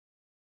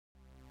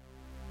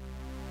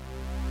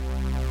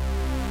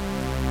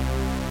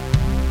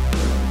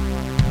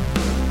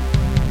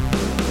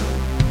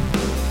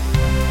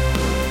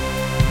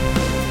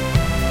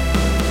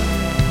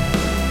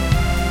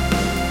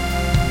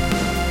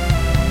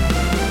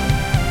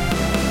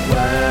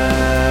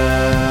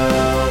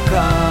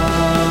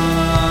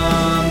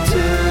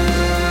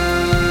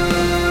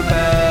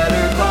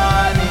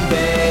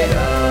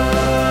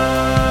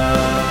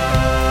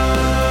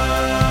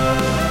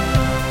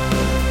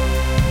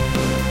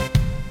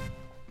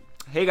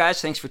Hey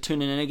guys, thanks for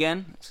tuning in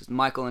again. This is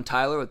Michael and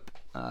Tyler with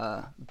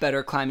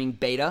Better Climbing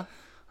Beta.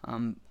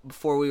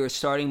 Before we were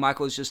starting,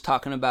 Michael was just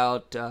talking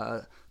about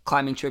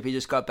climbing trip he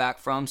just got back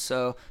from.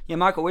 So yeah,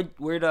 Michael,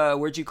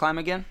 where'd you climb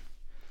again?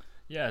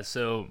 Yeah,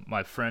 so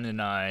my friend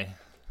and I,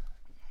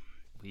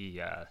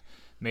 we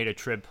made a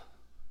trip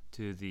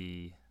to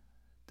the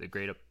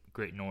Great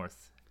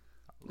North.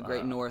 The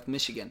Great North,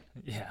 Michigan.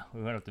 Yeah,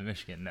 we went up to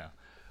Michigan. No,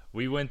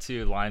 we went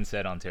to Lion's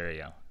Head,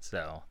 Ontario.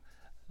 So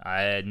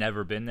I had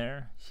never been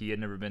there. He had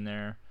never been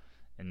there,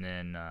 and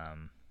then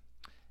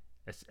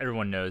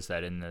everyone knows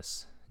that in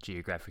this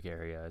geographic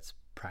area, it's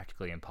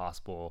practically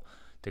impossible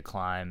to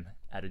climb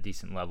at a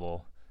decent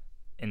level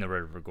in the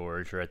Red River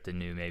Gorge or at the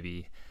new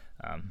maybe.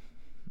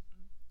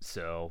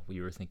 So we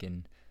were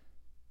thinking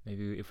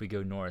maybe if we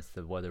go north,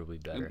 the weather will be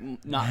better.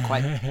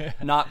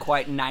 Not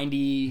quite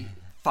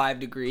 95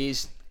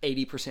 degrees,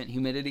 80%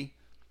 humidity.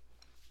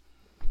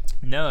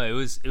 No, it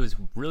was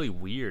really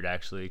weird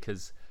actually,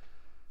 because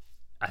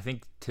I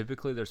think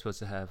typically they're supposed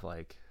to have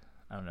like,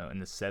 I don't know, in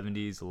the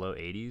 70s, low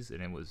 80s,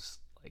 and it was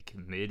like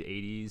mid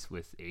 80s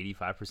with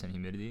 85%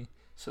 humidity.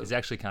 So it's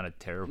actually kind of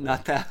terrible.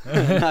 Not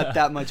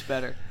that much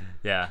better.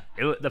 Yeah,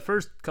 the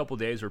first couple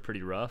days were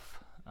pretty rough,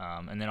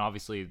 and then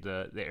obviously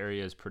the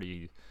area is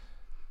pretty.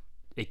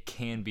 It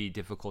can be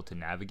difficult to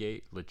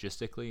navigate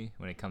logistically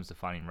when it comes to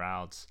finding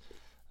routes.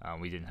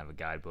 We didn't have a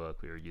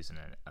guidebook. We were using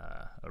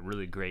a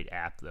really great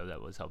app though that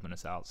was helping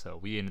us out. So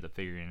we ended up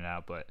figuring it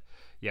out. But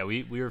yeah,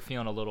 we were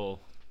feeling a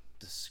little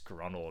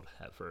disgruntled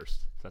at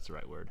first, if that's the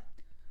right word.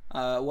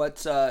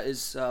 What's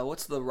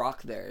the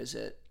rock there? Is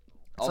it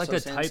also like a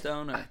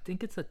sandstone? I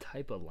think it's a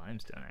type of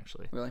limestone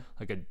actually. Really?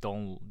 Like a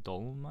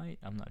dolomite?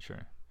 I'm not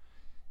sure.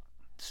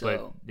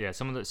 So but yeah,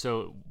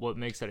 so what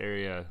makes that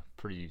area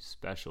pretty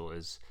special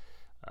is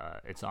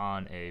it's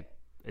on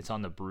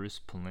the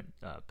Bruce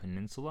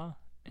Peninsula,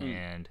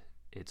 and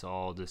it's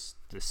all the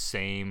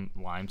same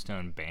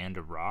limestone band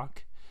of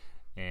rock,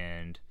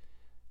 and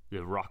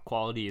the rock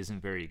quality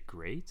isn't very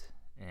great.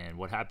 And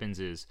what happens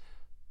is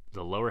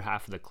the lower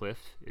half of the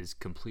cliff is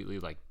completely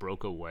like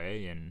broke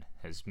away and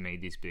has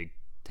made these big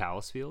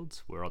talus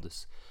fields where all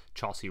this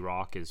chalky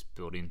rock is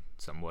building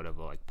somewhat of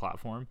a like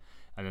platform,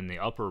 and then the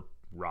upper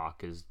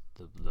rock is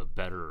the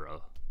better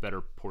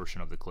portion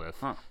of the cliff.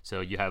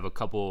 So you have a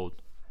couple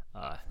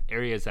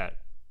areas that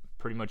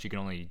pretty much you can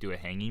only do a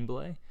hanging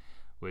belay,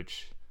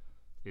 which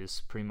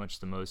is pretty much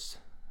the most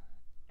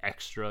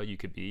extra you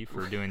could be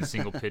for doing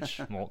single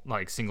pitch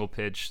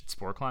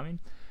sport climbing.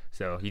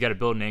 So you got to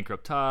build an anchor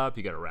up top,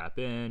 you got to wrap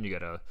in, you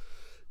got to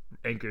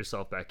anchor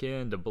yourself back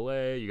in to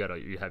belay,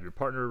 you have your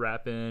partner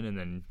wrap in, and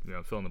then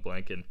fill in the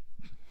blank. And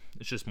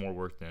it's just more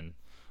work than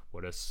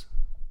what us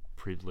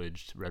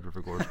privileged Red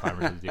River Gorge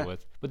climbers have to deal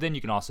with. But then you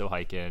can also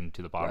hike in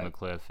to the bottom of the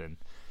cliff and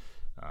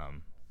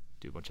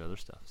do a bunch of other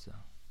stuff. So,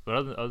 but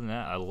other than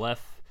that, I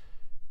left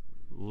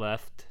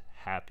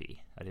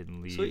happy. I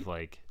didn't leave Sweet.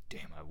 Like,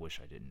 damn, I wish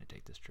I didn't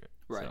take this trip.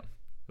 Right. So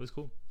it was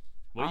cool.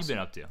 What have you been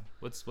up to?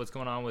 What's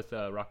going on with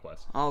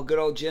RockWest? Oh, good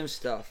old gym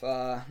stuff.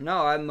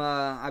 No,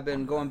 I've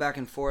been going back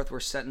and forth. We're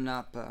setting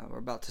up. We're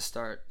about to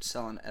start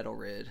selling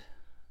Edelrid.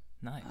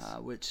 Nice.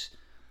 Which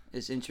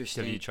is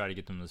interesting. Have you tried to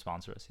get them to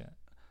sponsor us yet?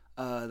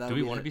 Do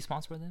we want to be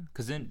sponsored by them?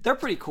 Because then they're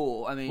pretty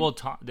cool. I mean, well,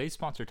 they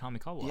sponsor Tommy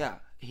Caldwell. Yeah.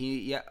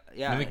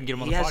 Then we can get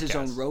him on he the has podcast. his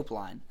own rope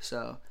line.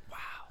 So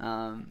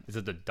wow. Is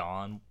it the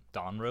Dawn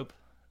rope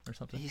or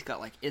something? He's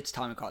got it's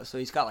Tommy Caldwell, so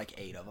he's got like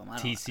 8 of them.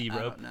 TC rope.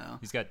 I don't know.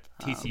 He's got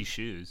TC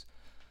shoes.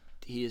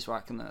 He is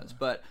rocking those,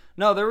 but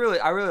no,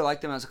 I really like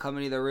them as a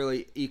company. They're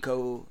really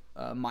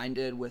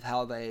eco-minded with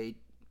how they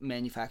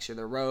manufacture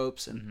their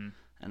ropes and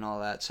all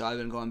that. So I've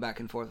been going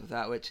back and forth with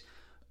that, which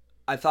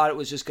I thought it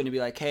was just going to be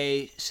like,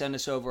 hey, send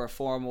us over a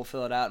form, we'll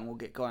fill it out, and we'll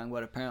get going.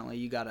 But apparently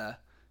you got to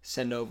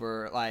send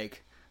over,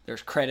 like,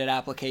 there's credit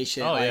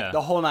application,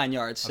 the whole 9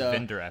 yards. So a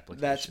vendor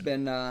application.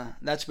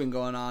 That's been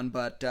going on.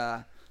 But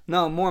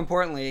no, more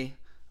importantly,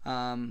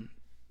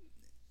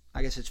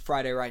 I guess it's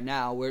Friday right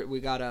now. We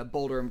got a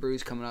Boulder and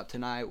Brews coming up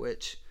tonight,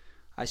 which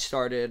I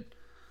started,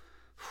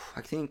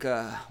 I think,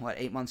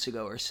 8 months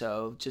ago or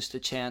so. Just a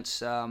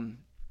chance.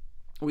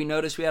 We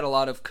noticed we had a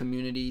lot of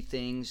community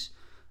things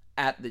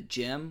at the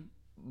gym,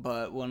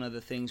 but one of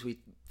the things we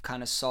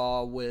kind of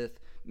saw with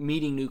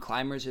meeting new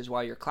climbers is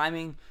while you're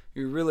climbing,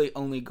 you're really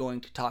only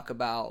going to talk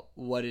about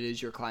what it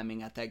is you're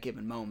climbing at that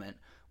given moment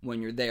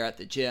when you're there at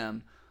the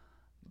gym.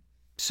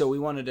 So we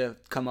wanted to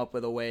come up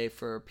with a way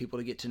for people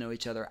to get to know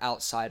each other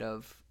outside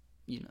of,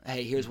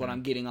 hey, here's what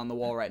I'm getting on the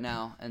wall right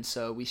now. And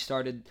so we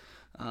started,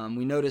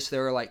 we noticed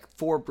there were like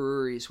 4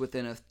 breweries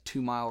within a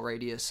 2-mile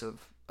radius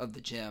of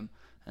the gym.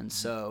 And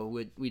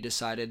so we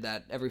decided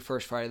that every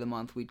first Friday of the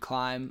month we'd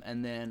climb,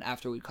 and then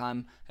after we'd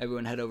climb,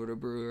 everyone head over to a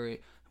brewery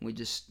and we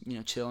just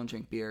chill and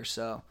drink beer.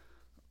 So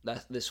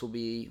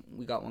we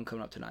got one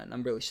coming up tonight, and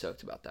I'm really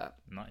stoked about that.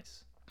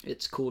 Nice.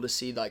 It's cool to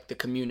see like the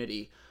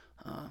community.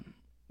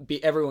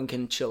 Everyone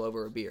can chill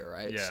over a beer,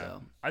 right? Yeah.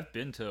 So. I've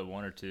been to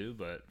 1 or 2,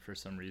 but for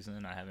some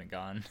reason I haven't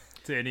gone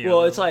to any.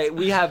 Well, it's like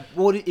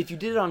if you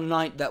did it on a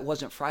night that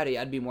wasn't Friday,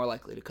 I'd be more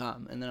likely to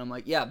come. And then I'm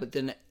like, yeah, but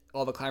then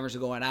all the climbers are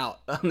going out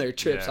on their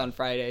trips on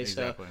Friday.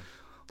 Exactly. So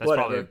that's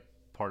whatever. probably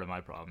part of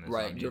my problem. Is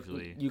Right. I'm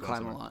usually You going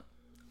climb somewhere.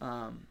 a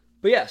lot.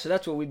 But yeah, so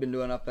that's what we've been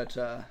doing up at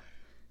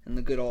in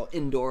the good old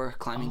indoor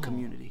climbing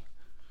community.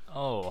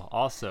 Oh,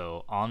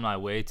 also on my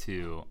way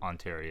to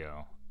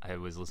Ontario, I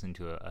was listening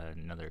to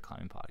another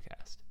climbing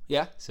podcast.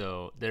 Yeah.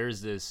 So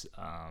there's this,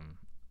 I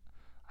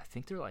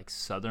think they're like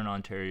Southern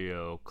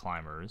Ontario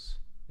climbers.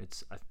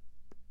 It's,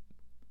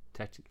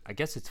 I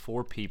guess it's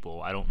 4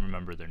 people. I don't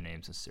remember their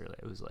names necessarily.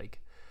 It was like,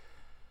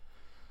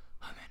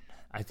 oh man,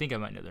 I think I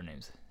might know their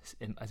names.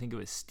 I think it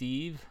was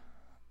Steve,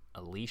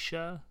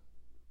 Alicia,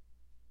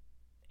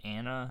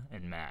 Anna,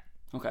 and Matt.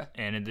 Okay.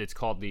 And it's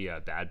called the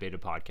Bad Beta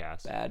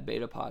Podcast. Bad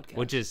Beta Podcast.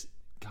 Which is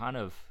kind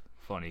of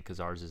funny because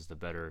ours is the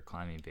better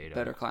climbing beta.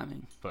 Better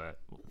climbing. But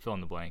fill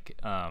in the blank.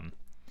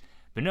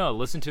 But no,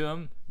 listen to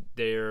them.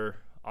 They're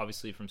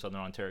obviously from Southern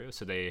Ontario,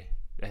 so they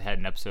had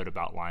an episode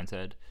about Lion's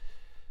Head.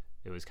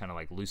 It was kind of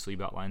like loosely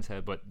about Lion's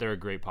Head, but they're a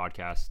great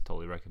podcast.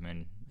 Totally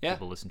recommend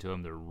people listen to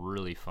them. They're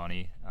really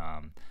funny.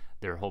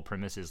 Their whole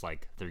premise is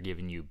like they're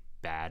giving you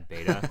bad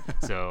beta,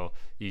 so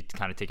you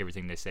kind of take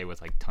everything they say with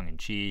like tongue in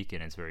cheek,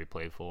 and it's very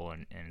playful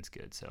and it's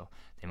good. So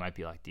they might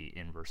be like the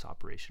inverse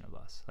operation of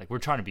us. Like we're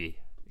trying to be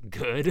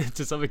good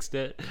to some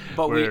extent,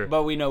 but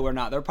we know we're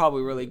not. They're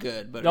probably really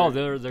good, but no,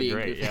 they're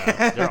great.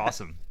 Yeah, they're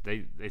awesome.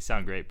 They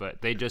sound great,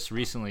 but they just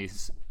recently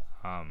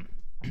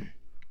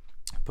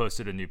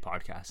posted a new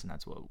podcast, and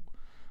that's what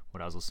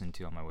I was listening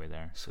to on my way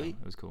there. Sweet.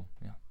 So it was cool.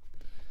 Yeah.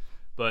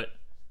 But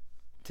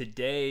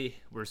today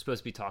we're supposed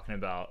to be talking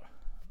about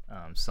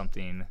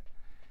something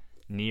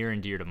near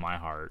and dear to my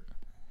heart,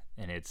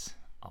 and it's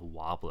a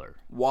wobbler.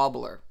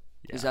 Wobbler.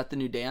 Yeah. Is that the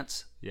new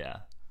dance? Yeah.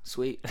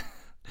 Sweet.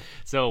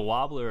 So a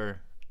wobbler,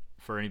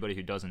 for anybody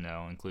who doesn't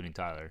know, including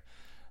Tyler,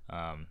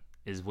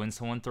 is when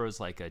someone throws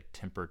like a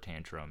temper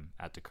tantrum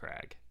at the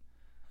crag.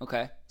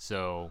 Okay.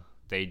 So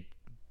they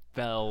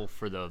fell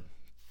for the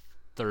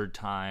 3rd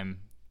time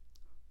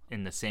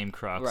in the same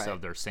crux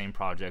of their same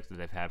project that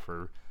they've had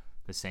for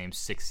the same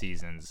 6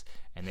 seasons,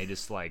 and they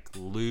just like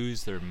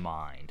lose their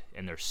mind,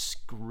 and they're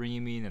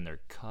screaming and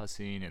they're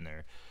cussing and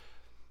they're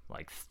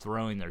like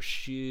throwing their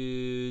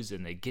shoes,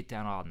 and they get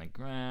down on the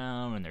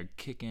ground and they're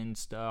kicking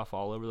stuff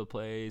all over the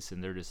place,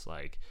 and they're just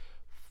like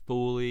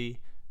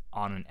fully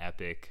on an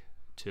epic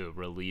to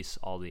release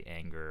all the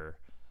anger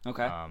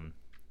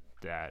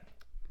that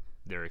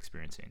they're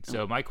experiencing.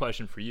 So my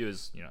question for you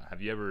is,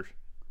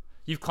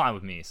 you've climbed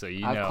with me, so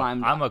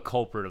I'm a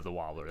culprit of the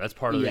wobbler. That's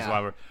part of the reason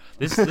why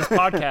this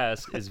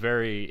podcast is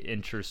very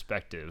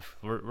introspective.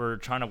 We're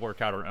trying to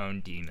work out our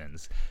own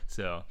demons.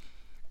 So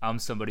I'm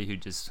somebody who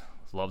just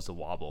loves to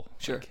wobble.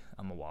 Sure. Like,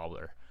 I'm a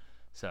wobbler.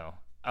 So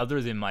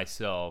other than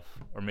myself,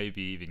 or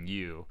maybe even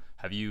you,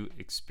 have you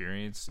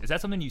experienced, is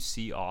that something you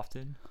see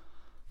often?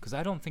 Because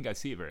I don't think I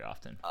see it very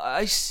often.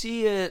 I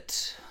see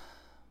it.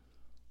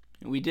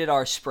 We did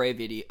our spray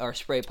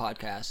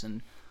podcast,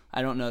 and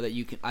I don't know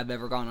that I've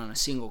ever gone on a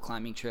single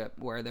climbing trip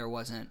where there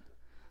wasn't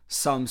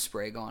some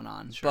spray going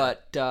on. Sure.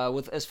 But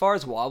with as far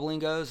as wobbling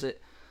goes,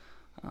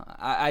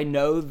 I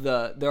know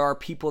there are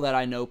people that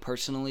I know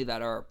personally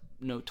that are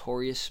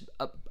notorious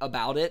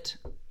about it,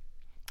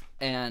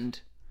 and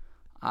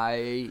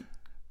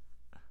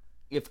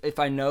if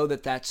I know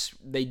that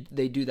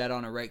they do that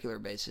on a regular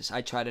basis,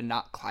 I try to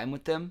not climb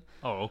with them.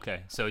 Oh,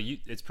 okay. So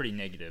it's pretty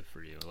negative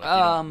for you.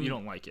 Like you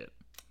don't like it.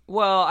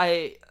 Well,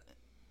 I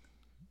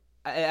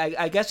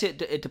guess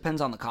it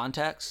depends on the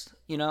context,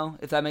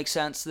 if that makes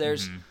sense.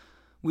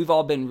 We've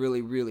all been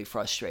really, really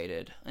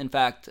frustrated. In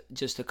fact,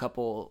 just a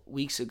couple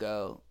weeks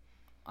ago,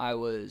 I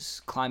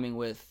was climbing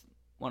with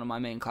one of my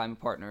main climbing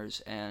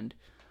partners, and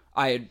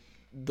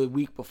the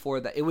week before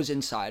that, it was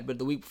inside, but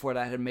the week before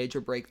that, I had a major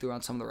breakthrough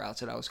on some of the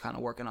routes that I was kind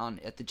of working on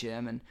at the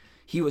gym, and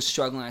he was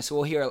struggling. I said,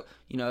 well, here,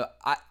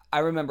 I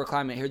remember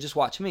climbing here, just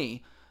watch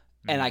me,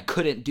 and I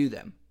couldn't do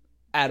them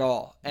at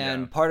all.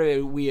 And part of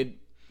it,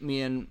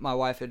 me and my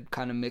wife had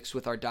kind of mixed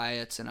with our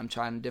diets, and I'm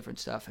trying different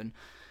stuff, and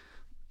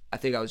I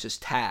think I was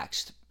just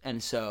taxed.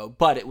 And so,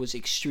 but it was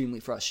extremely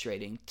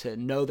frustrating to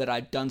know that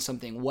I'd done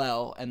something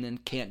well and then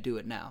can't do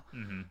it now.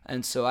 Mm-hmm.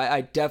 And so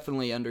I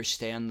definitely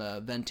understand the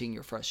venting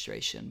your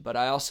frustration, but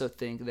I also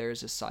think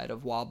there's a side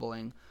of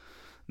wobbling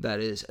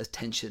that is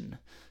attention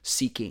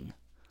seeking,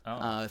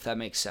 if that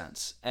makes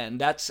sense.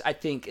 And I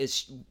think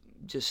it's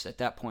just at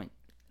that point.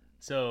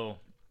 So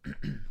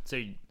it's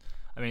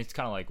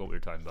kind of like what we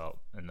were talking about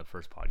in the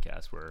first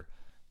podcast, where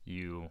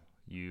you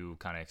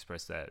kind of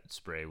expressed that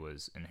spray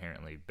was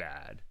inherently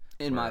bad.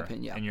 In my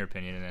opinion, yeah. In your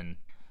opinion, and then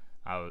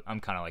I'm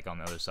kind of like on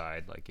the other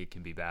side, like it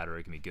can be bad or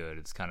it can be good.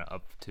 It's kind of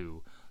up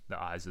to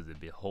the eyes of the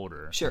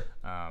beholder. Sure.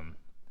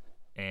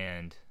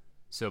 And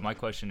so my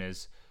question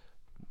is,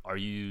 are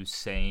you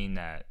saying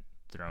that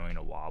throwing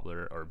a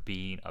wobbler or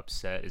being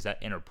upset, is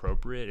that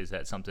inappropriate? Is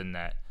that something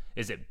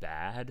is it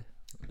bad?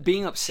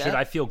 Being upset? Should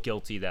I feel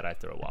guilty that I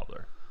throw a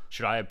wobbler?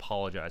 should I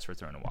apologize for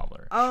throwing a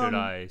wobbler? Should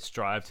I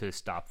strive to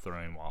stop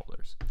throwing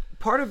wobblers?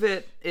 Part of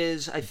it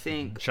is, I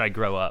think, should I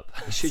grow up?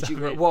 Should you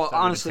grow? Well,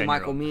 honestly,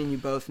 Michael, me and you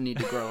both need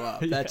to grow up.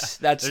 That's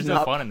There's not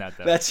no fun in that,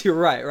 though. You're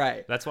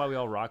right. That's why we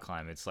all rock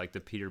climb. It's like the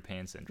Peter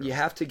Pan syndrome. You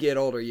have to get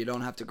older. You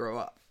don't have to grow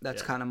up.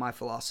 That's kind of my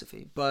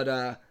philosophy.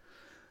 But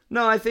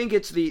no, I think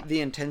it's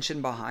the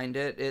intention behind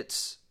it.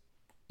 It's,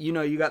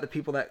 you got the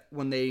people that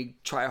when they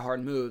try a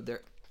hard move,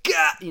 they're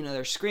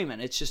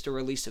screaming. It's just a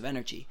release of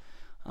energy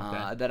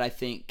that I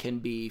think can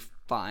be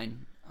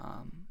fine.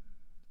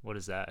 What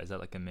is that? Is that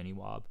like a mini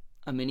wob?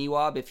 A mini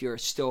wob, if you're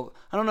still,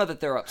 I don't know that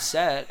they're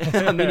upset.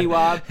 A mini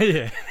wob,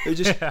 they're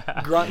just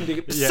grunting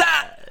to get,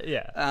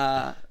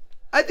 I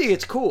think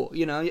it's cool.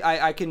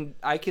 I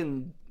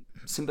can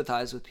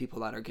sympathize with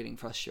people that are getting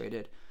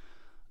frustrated.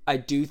 I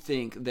do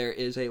think there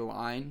is a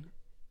line,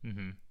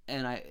 and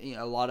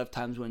a lot of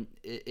times when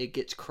it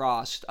gets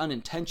crossed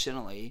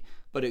unintentionally,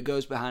 but it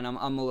goes behind.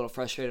 I'm a little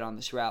frustrated on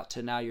this route.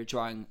 To now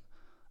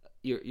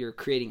you're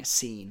creating a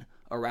scene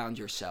around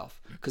yourself,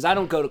 because I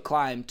don't go to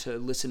climb to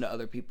listen to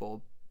other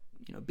people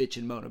bitch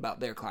and moan about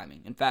their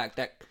climbing. In fact,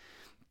 that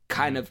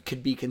kind of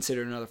could be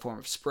considered another form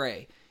of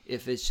spray.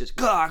 If it's just,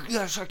 God,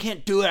 gosh, I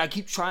can't do it. I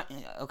keep trying.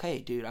 Okay,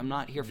 dude, I'm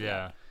not here for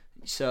that.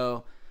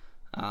 So,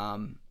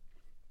 I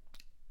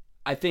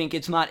think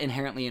it's not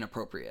inherently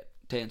inappropriate,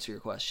 to answer your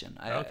question.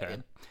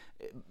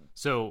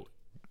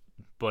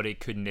 But it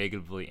could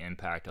negatively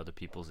impact other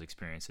people's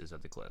experiences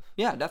at the cliff.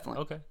 Yeah,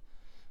 definitely. Okay.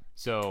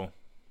 So,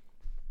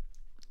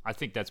 I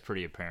think that's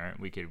pretty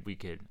apparent.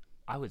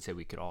 I would say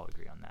we could all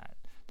agree on that.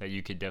 That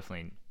you could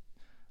definitely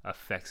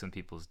affect some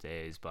people's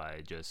days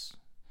by just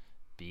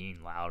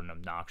being loud and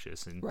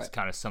obnoxious, and it's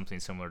kind of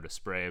something similar to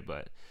spray.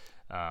 But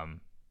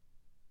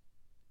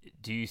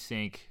do you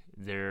think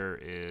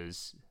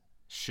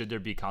should there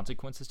be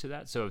consequences to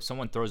that? So if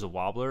someone throws a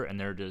wobbler and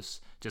they're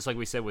just like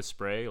we said with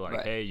spray,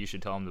 like, hey, you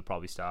should tell them to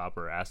probably stop,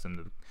 or ask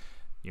them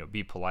to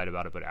be polite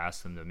about it, but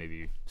ask them to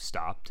maybe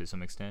stop to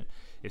some extent.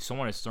 If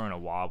someone is throwing a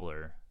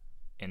wobbler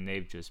and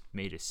they've just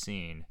made a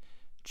scene,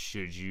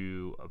 should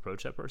you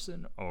approach that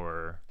person,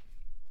 or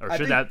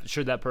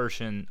should that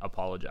person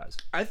apologize?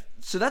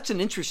 So that's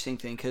an interesting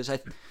thing, because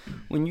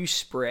when you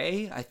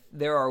spray,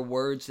 there are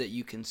words that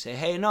you can say,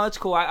 hey, no, it's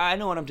cool, I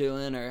know what I'm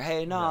doing, or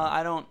hey, no,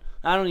 I don't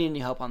need any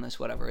help on this,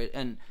 whatever.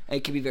 And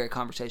it can be very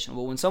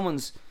conversational. But when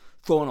someone's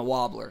throwing a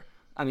wobbler,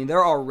 I mean,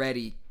 they're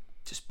already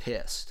just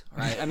pissed,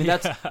 right? I mean,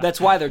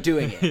 that's why they're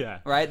doing it,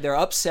 right? They're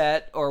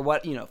upset or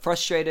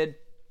frustrated.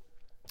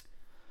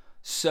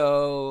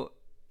 So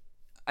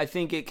I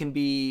think it can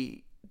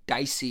be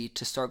dicey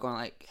to start going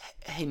like,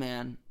 hey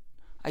man,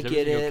 I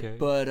get it, okay?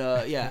 But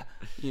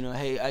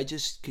hey,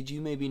 could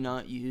you maybe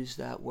not use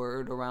that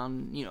word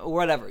around, or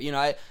whatever,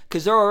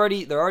 because they're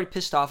already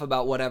pissed off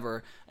about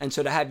whatever, and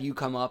so to have you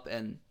come up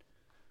and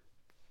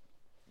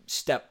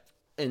step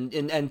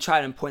and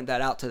try to point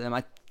that out to them,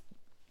 I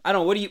don't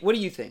know. What do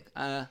you think?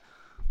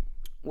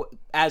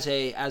 As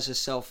a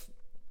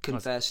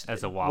self-confessed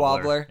as a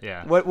wobbler,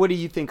 yeah. What do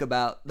you think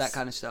about that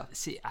kind of stuff?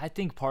 See, I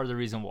think part of the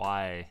reason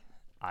why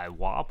I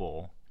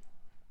wobble,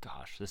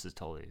 gosh, this is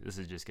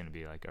just going to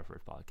be like our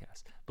first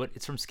podcast, but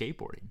it's from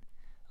skateboarding.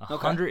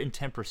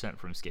 110%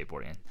 from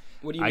skateboarding.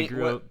 What do you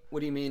mean? What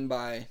do you mean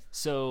by?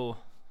 So,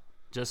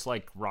 just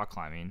like rock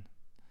climbing,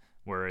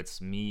 where it's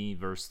me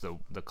versus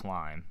the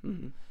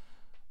climb,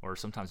 or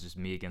sometimes just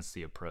me against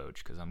the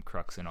approach because I'm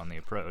cruxing on the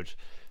approach.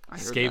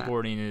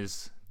 Skateboarding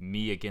is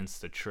me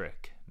against the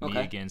trick, me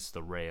against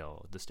the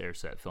rail, the stair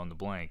set, fill in the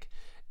blank,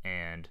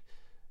 and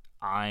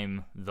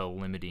I'm the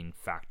limiting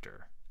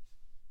factor.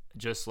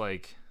 Just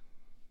like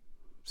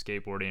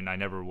skateboarding, I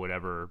never would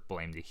ever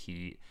blame the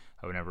heat.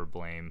 I would never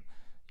blame,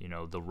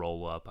 the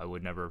roll up. I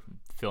would never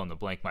fill in the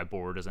blank. My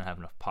board doesn't have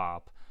enough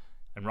pop.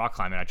 And rock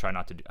climbing, I try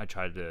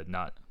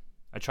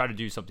to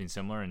do something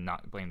similar and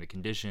not blame the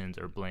conditions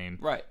or blame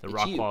the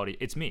rock quality.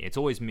 It's me. It's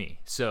always me.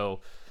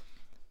 So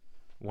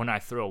when I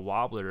throw a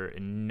wobbler,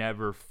 it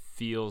never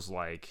feels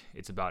like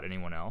it's about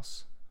anyone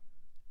else.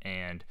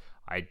 And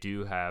I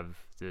do have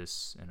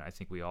this, and I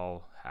think we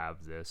all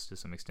have this to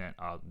some extent,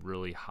 a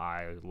really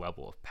high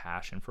level of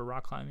passion for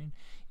rock climbing.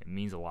 It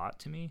means a lot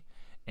to me.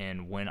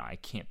 And when I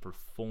can't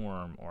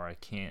perform or I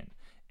can't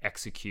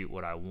execute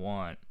what I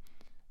want,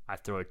 I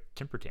throw a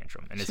temper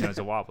tantrum, and it's known as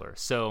a wobbler.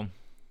 So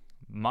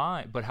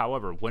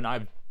however, when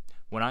I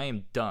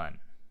am done,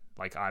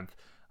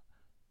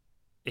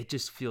 it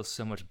just feels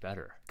so much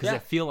better because I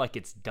feel like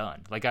it's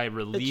done. Like I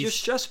release. It's your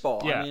stress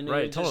ball. Yeah,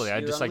 right. Totally.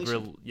 I just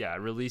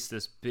release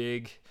this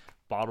big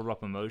bottled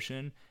up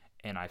emotion,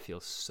 and I feel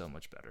so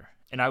much better.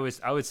 And I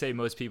would say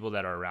most people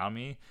that are around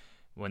me,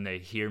 when they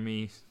hear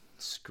me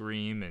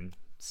scream and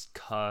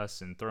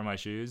cuss and throw my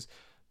shoes,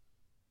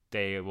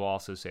 they will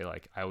also say,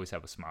 like, I always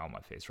have a smile on my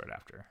face right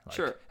after.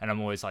 Sure. And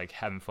I'm always like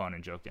having fun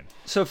and joking.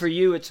 So for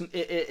you,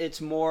 it's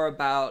more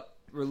about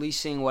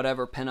releasing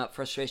whatever pent up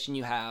frustration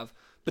you have,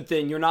 but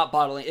then you're not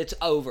bottling. It's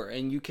over,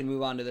 and you can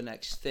move on to the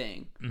next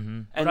thing.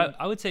 Mm-hmm. And but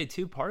I would say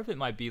too, part of it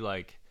might be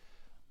like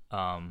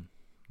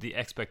the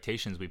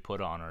expectations we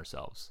put on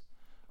ourselves.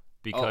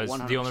 because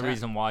the only 100%.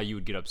 reason why you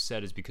would get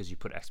upset is because you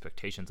put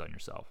expectations on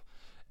yourself.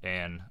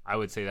 And I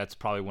would say that's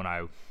probably when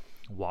I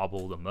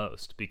wobble the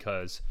most,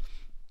 because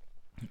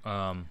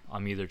I'm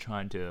either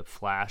trying to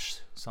flash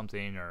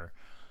something or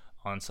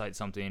on-site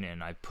something,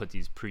 and I put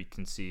these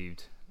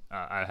preconceived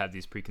I have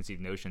these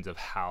preconceived notions of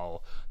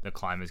how the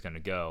climb is going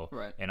to go,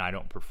 right. and I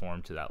don't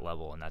perform to that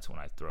level, and that's when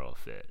I throw a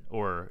fit.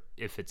 Or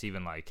if it's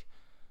even like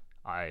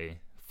I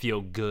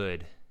feel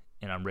good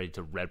and I'm ready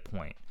to red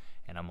point,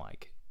 and I'm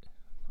like,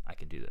 I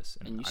can do this,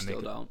 and you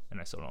still don't,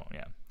 and I still don't.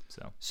 Yeah.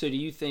 So do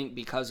you think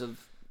because of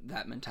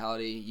that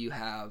mentality, you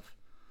have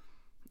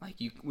like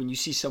when you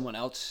see someone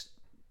else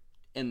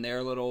in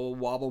their little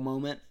wobble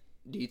moment,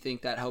 do you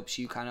think that helps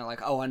you kind of like,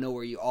 oh, I know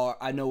where you are,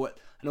 I know what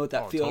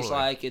that feels totally.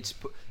 like?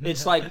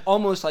 It's like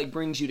almost like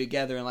brings you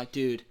together and like,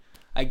 dude,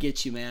 I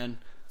get you, man.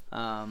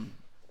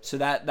 So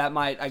that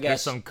might, I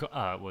guess, there's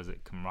some was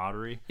it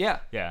camaraderie? Yeah,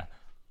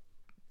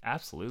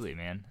 absolutely,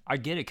 man. I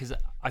get it, because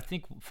I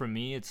think for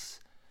me it's,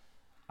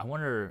 I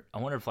wonder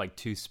if like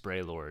two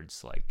spray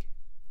lords like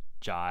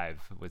jive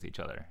with each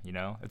other, you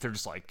know, if they're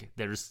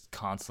just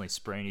constantly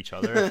spraying each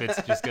other, if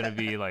it's just gonna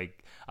be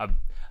like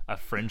a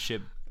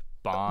friendship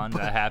bond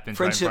that happens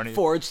friendship right in front of you.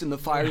 Forged in the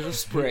fires of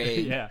spray.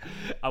 Yeah,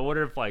 I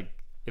wonder if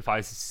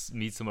I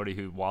meet somebody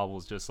who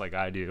wobbles just like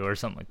I do or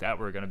something like that,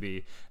 we're gonna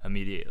be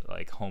immediate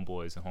like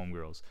homeboys and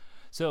homegirls.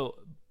 So,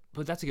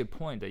 but that's a good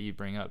point that you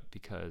bring up,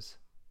 because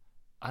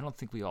I don't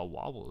think we all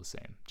wobble the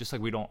same, just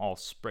like we don't all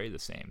spray the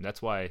same.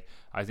 That's why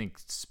I think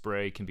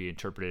spray can be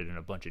interpreted in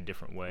a bunch of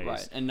different ways,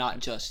 right? And not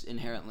just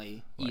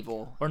inherently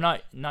evil, or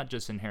not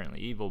just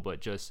inherently evil,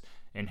 but just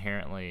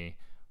inherently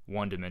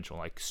one-dimensional,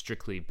 like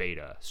strictly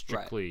beta,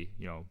 strictly,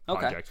 right.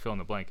 Project, fill in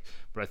the blank.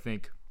 But I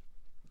think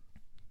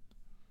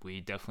we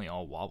definitely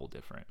all wobble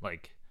different.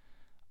 Like,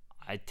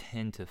 I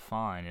tend to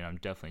find, and I'm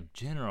definitely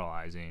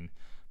generalizing,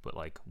 but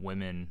like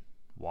women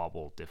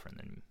wobble different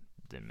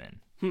than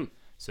men.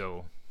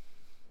 So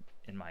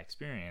in my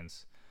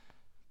experience,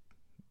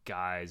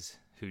 guys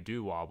who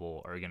do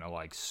wobble are gonna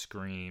like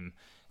scream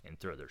and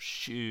throw their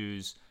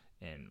shoes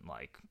and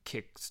like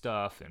kick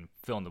stuff and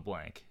fill in the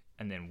blank.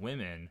 And then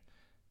women,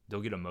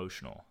 they'll get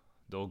emotional.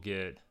 They'll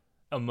get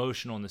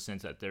emotional in the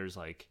sense that there's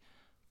like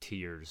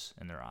tears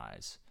in their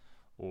eyes,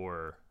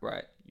 or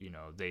right.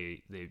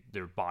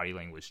 Their body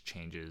language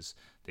changes.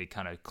 They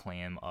kind of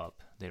clam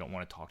up. They don't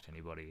want to talk to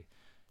anybody.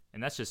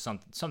 And that's just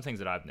some things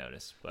that I've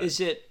noticed. But is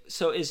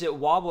it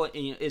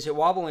wobbling? Is it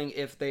wobbling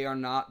if they are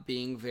not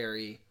being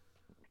very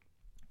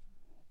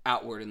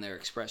outward in their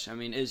expression? I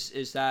mean,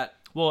 is that?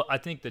 Well, I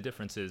think the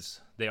difference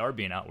is they are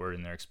being outward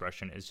in their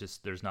expression. It's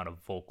just there's not a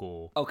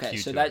vocal. Okay,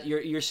 so that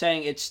you're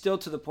saying it's still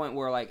to the point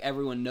where like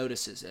everyone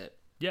notices it.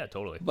 Yeah,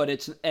 totally. But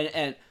it's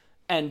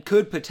and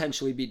could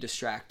potentially be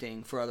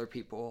distracting for other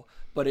people,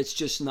 but it's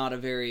just not a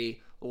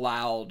very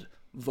loud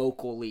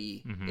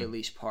vocally at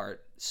least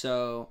part.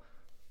 So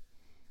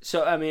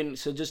I mean,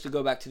 so just to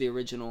go back to the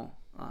original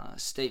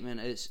statement,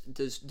 is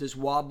does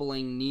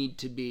wobbling need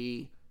to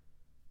be,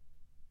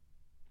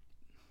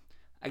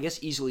 I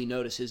guess easily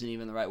noticed isn't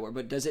even the right word,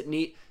 but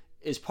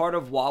is part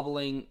of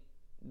wobbling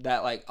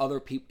that like other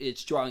people,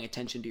 it's drawing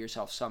attention to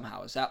yourself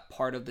somehow? Is that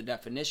part of the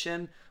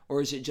definition, or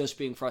is it just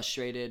being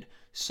frustrated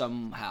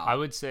somehow? I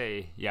would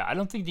say, yeah, I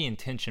don't think the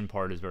intention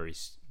part is very,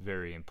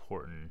 very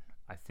important.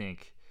 I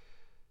think,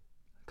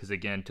 because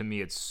again, to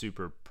me, it's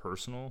super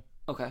personal.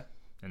 Okay.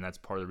 And that's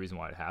part of the reason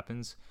why it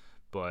happens.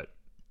 But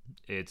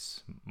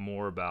it's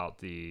more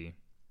about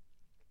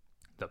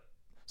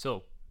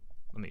so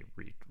let me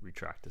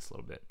retract this a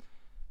little bit.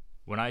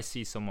 When I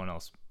see someone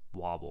else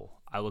wobble,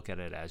 I look at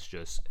it as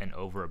just an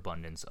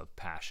overabundance of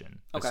passion.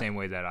 The same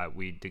way that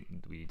we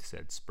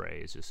said spray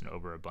is just an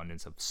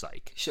overabundance of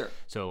psych. Sure.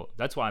 So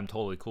that's why I'm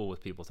totally cool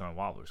with people throwing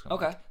wobblers.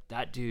 Okay. Like,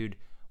 that dude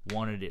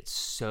wanted it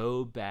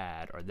so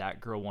bad, or that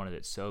girl wanted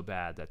it so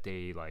bad that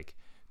they like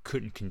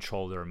couldn't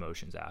control their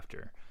emotions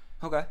after.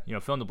 Okay.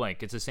 Fill in the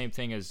blank. It's the same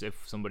thing as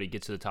if somebody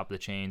gets to the top of the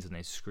chains and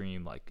they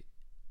scream like,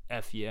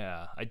 F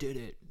yeah, I did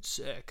it.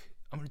 Sick.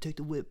 I'm going to take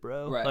the whip,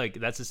 bro. Right. Like,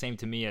 that's the same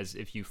to me as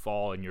if you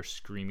fall and you're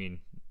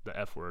screaming the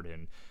F word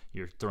and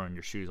you're throwing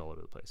your shoes all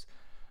over the place.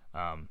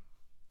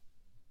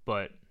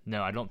 But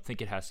no, I don't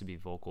think it has to be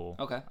vocal.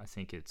 Okay. I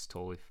think it's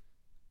totally...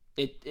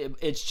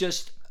 It's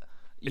just...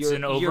 It's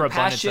an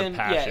overabundance of passion.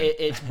 Yeah,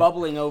 it's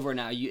bubbling over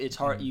now. It's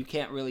hard. You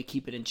can't really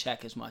keep it in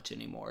check as much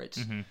anymore.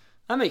 It's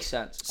that makes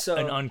sense. So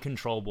an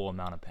uncontrollable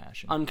amount of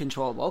passion.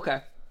 Uncontrollable.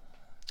 Okay.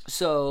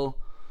 So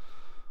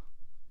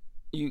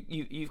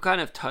you've kind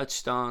of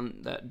touched on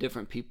that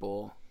different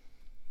people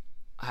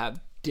have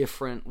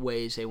different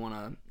ways they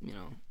want to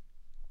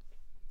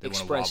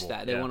express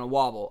that they want to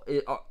wobble.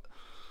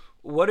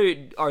 What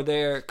are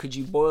there? Could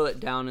you boil it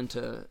down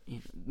into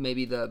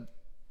maybe the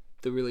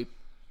really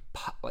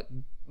like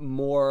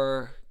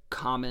more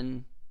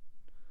common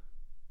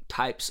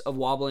types of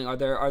wobbling? Are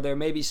there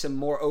maybe some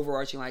more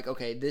overarching, like,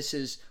 okay, this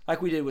is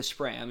like we did with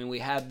spray. I mean, we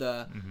had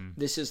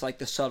this is like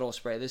the subtle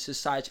spray. This is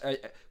side.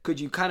 Could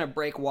you kind of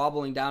break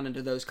wobbling down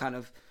into those kind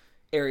of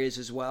areas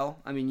as well?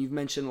 I mean, you've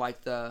mentioned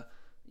like the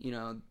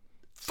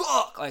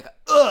fuck, like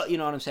you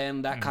know what I'm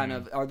saying? That kind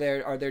of are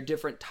there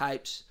different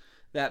types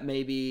that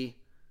maybe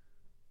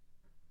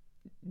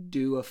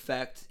do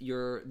affect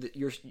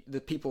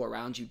the people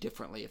around you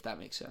differently, if that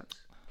makes sense?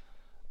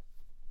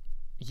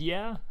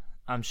 Yeah,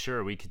 I'm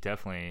sure we could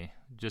definitely,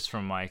 just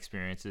from my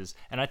experiences.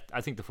 And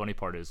I think the funny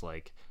part is,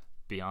 like,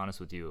 be honest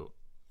with you,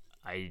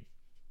 I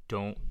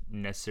don't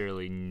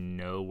necessarily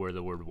know where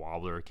the word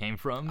wobbler came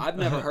from. I've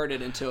never heard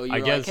it until you're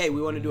like, hey,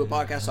 we want to do a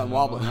podcast on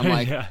wobbling. I'm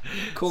like, yeah.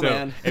 Cool, so,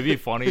 man. It'd be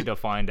funny to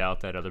find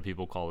out that other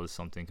people call this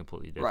something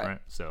completely different. Right.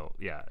 So,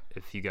 yeah,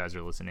 if you guys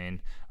are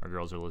listening, or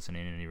girls are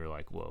listening, and you're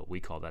like, whoa, we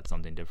call that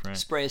something different.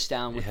 Spray us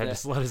down with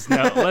just let us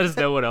know. Let us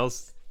know what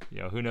else.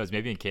 You know, who knows?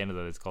 Maybe in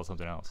Canada it's called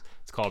something else.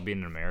 It's called being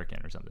an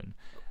American or something.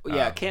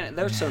 Yeah, Canada,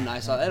 they're so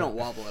nice. They don't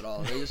wobble at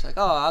all. They're just like,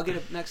 oh, I'll get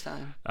it next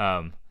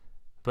time.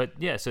 But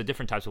yeah, so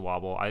different types of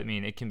wobble. I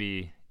mean, it can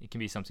be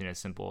something as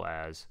simple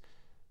as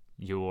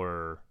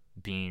you're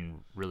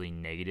being really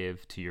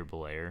negative to your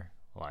belayer.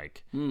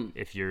 Like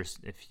if you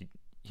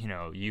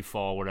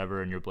fall,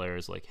 whatever, and your belayer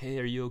is like, hey,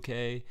 are you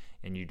okay?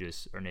 And you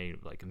just are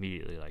negative, like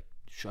immediately, like,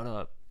 shut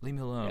up, leave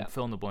me alone,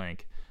 fill in the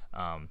blank.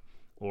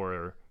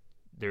 Or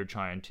they're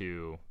trying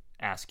to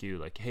ask you,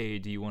 like, hey,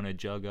 do you want to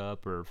jug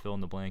up or fill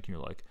in the blank? And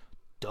you're like,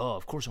 duh,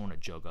 of course I want to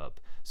jug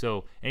up.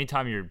 So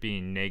anytime you're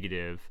being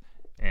negative,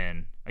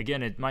 and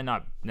again, it might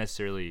not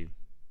necessarily,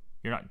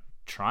 you're not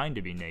trying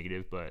to be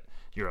negative, but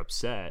you're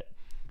upset,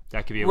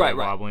 that could be a way of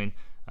wobbling.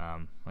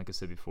 Like I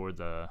said before,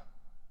 the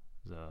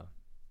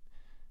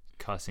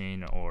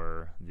cussing,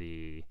 or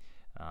the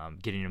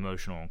getting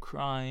emotional and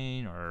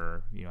crying,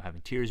 or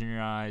having tears in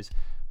your eyes,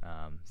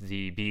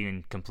 the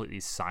being completely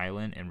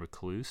silent and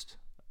reclused,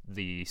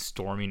 the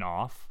storming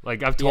off.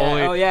 Like, I've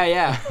totally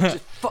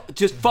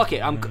just fuck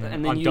it, I'm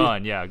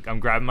done. Yeah, I'm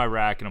grabbing my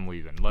rack and I'm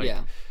leaving. Like,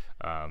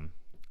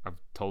 I've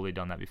totally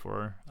done that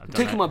before. I'm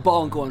taking my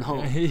ball and going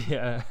home.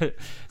 Yeah.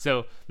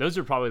 So those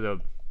are probably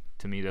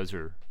to me, those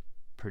are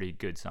pretty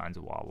good signs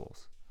of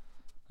wobbles.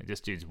 Like, this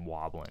dude's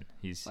wobbling.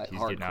 He's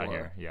getting out of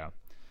here. Yeah.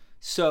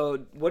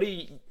 So what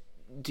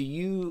do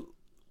you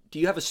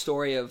have a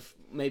story of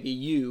maybe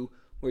you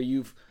where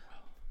you've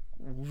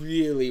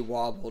really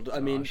wobbled? I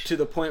mean, to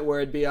the point where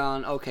it'd be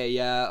on,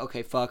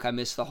 okay, fuck, I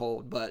missed the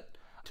hold, but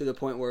to the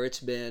point where it's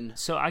been.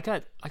 So I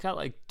got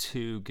like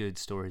two good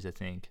stories, I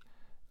think.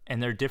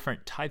 And they're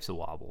different types of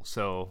wobble.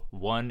 So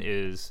one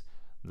is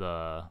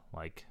the,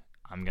 like,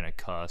 I'm going to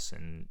cuss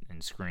and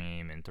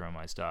scream and throw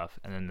my stuff.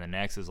 And then the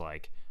next is,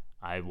 like,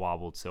 I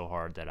wobbled so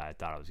hard that I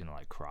thought I was going to,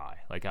 like, cry.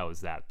 Like, I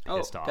was that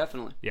pissed off.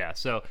 Definitely. Yeah.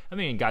 So, I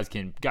mean, guys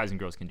and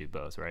girls can do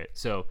both, right?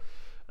 So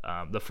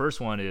the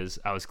first one is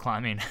I was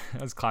climbing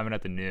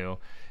at the New,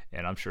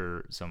 and I'm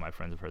sure some of my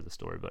friends have heard the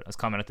story, but I was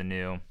climbing at the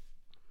New,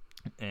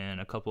 and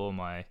a couple of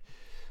my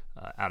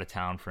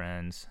out-of-town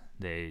friends,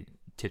 they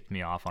tipped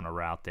me off on a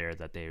route there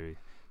that they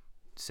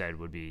said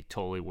would be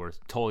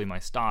totally my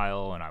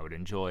style, and I would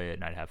enjoy it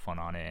and I'd have fun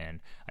on it. And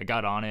I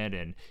got on it,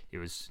 and it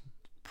was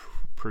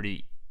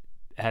pretty.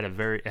 It had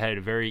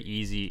a very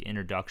easy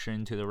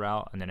introduction to the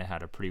route, and then it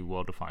had a pretty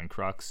well-defined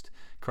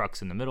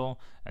crux in the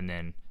middle, and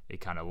then it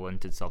kind of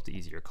lent itself to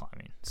easier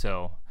climbing.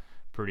 So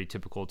pretty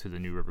typical to the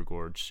New River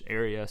Gorge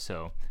area.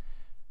 So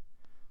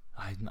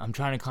I'm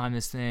trying to climb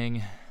this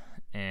thing,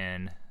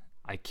 and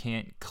I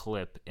can't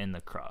clip in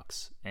the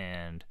crux,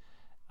 and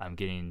I'm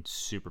getting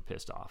super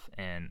pissed off.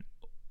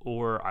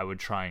 Or I would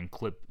try and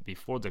clip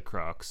before the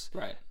crux,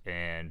 right?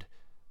 And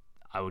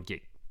I would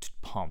get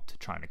pumped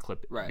trying to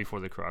clip before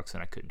the crux,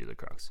 and I couldn't do the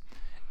crux.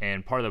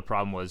 And part of the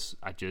problem was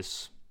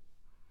it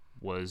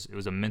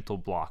was a mental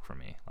block for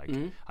me. Like,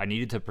 I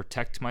needed to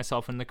protect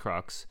myself in the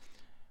crux,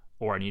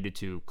 or I needed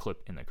to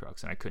clip in the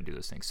crux, and I couldn't do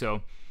those things.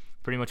 So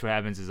pretty much what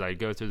happens is I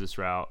go through this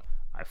route,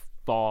 I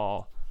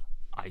fall,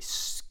 I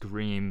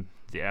scream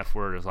the F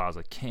word as loud as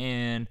I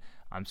can.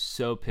 I'm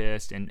so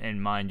pissed,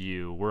 and mind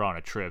you, we're on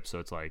a trip, so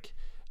it's like,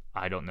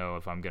 I don't know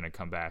if I'm going to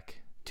come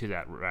back to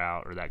that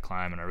route or that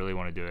climb, and I really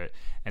want to do it.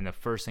 And the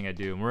first thing I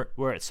do, and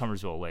we're at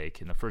Summersville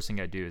Lake, and the first thing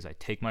I do is I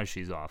take my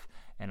shoes off,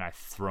 and I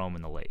throw them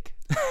in the lake.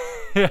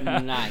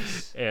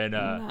 Nice. And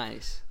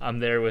nice. I'm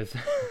there with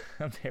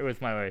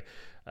my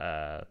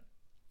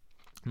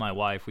my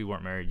wife. We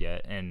weren't married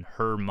yet, and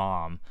her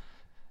mom.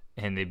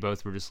 And they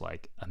both were just,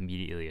 like,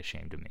 immediately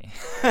ashamed of me.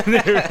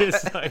 They were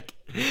just like,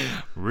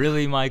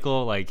 really,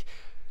 Michael? Like,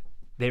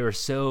 they were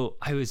so,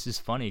 I was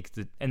just funny.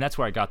 And that's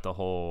where I got the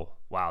whole,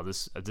 wow,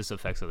 this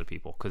affects other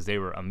people. Because they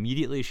were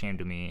immediately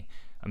ashamed of me.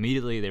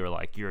 Immediately, they were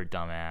like, you're a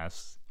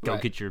dumbass. Go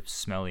get your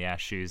smelly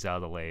ass shoes out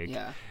of the lake.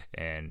 Yeah.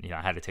 And,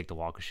 I had to take the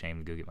walk of shame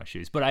to go get my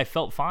shoes. But I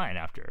felt fine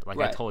after. Like,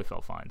 I totally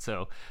felt fine.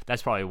 So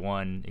that's probably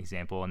one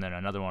example. And then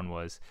another one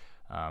was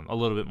a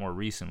little bit more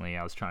recently.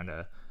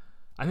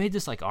 I made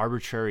this, like,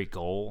 arbitrary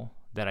goal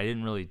that I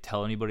didn't really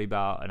tell anybody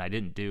about, and I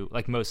didn't do,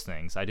 like most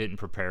things, I didn't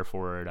prepare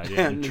for it, I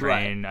didn't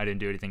train, I didn't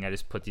do anything, I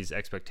just put these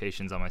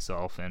expectations on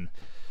myself, and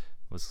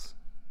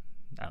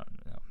I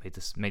don't know,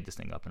 made this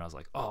thing up, and I was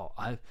like, oh,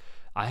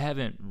 I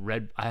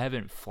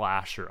haven't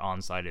flashed or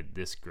on-sighted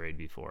this grade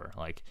before.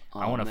 Like,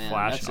 I want to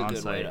flash an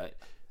on-site.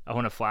 I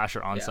want to flash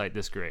or on-site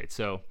this grade.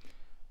 So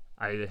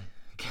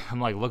I'm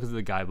like looking through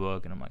the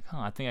guidebook and I'm like,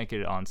 I think I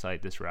could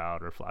on-site this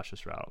route or flash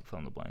this route, fill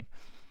in the blank.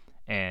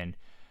 And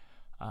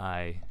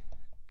I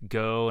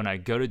go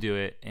to do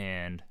it,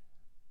 and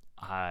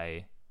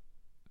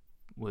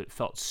it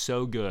felt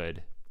so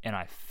good, and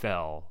I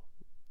fell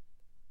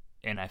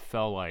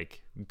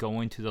like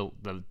going to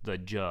the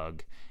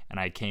jug, and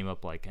I came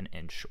up like an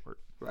inch short.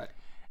 Right.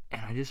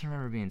 And I just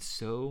remember being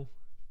so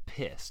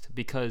pissed,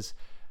 because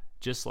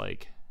just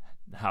like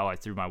how I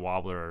threw my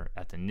wobbler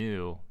at the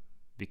new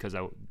because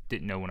I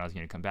didn't know when I was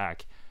going to come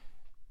back,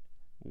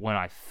 when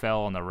I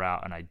fell on the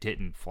route and I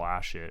didn't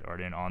flash it or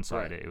didn't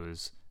onside it, it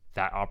was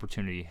that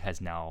opportunity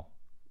has now...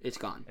 It's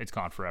gone. It's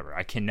gone forever.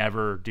 I can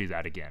never do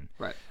that again.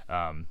 Right.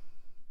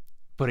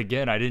 But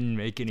again, I didn't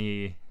make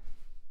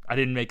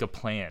a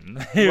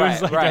plan. It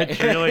was like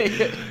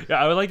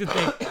I would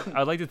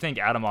like to think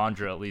Adam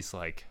Ondra at least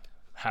like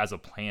has a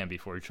plan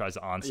before he tries to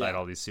onside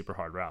all these super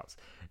hard routes.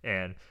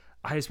 And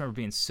I just remember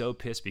being so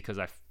pissed because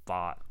I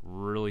fought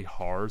really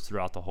hard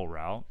throughout the whole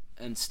route,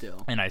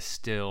 and I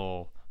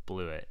still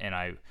blew it.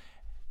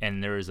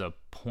 And there was a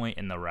point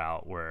in the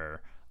route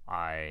where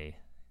I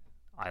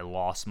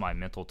lost my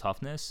mental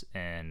toughness,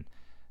 and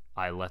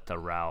I let the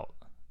route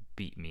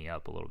beat me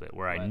up a little bit,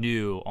 where I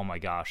knew, oh my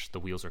gosh, the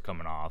wheels are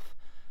coming off.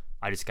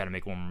 I just got to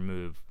make one more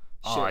move.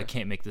 Oh, I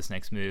can't make this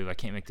next move. I'm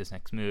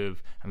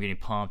getting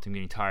pumped. I'm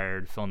getting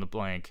tired. Fill in the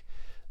blank.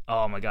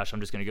 Oh my gosh,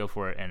 I'm just going to go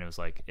for it. And it was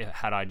like,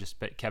 had I just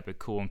kept it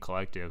cool and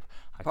collective,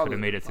 I could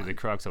have made it through the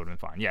crux. I would have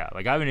been fine. Yeah,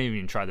 like I haven't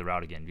even tried the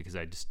route again, because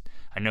I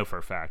know for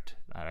a fact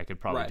I could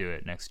probably do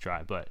it next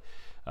try. But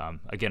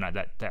again,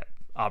 that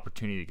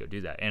opportunity to go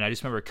do that. And I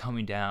just remember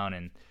coming down,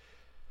 and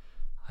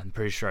I'm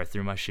pretty sure I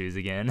threw my shoes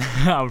again.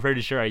 I'm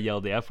pretty sure I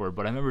yelled the F word,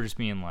 but I remember just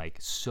being like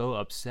so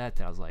upset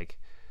that I was like,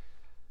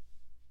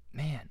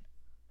 man,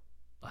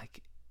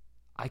 like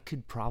I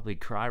could probably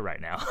cry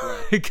right now,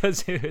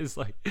 because it was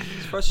like,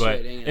 it's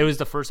frustrating. But it was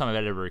the first time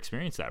I've ever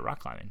experienced that rock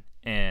climbing.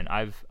 And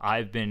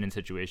I've been in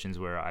situations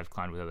where I've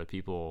climbed with other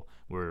people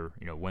where,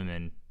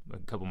 women, a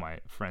couple of my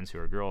friends who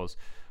are girls,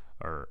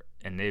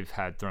 and they've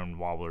had thrown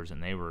wobblers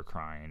and they were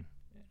crying,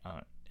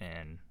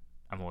 and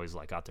I'm always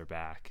like got their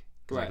back,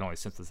 because I can always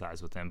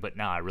sympathize with them. But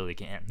now I really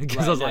can't,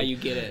 because I was now like, you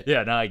get it.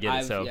 Yeah, now I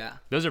get it. So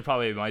those are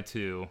probably my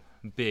two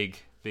big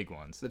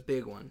ones. The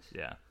big ones.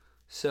 Yeah.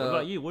 So what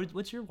about you?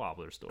 What's your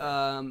wobbler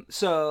story?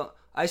 So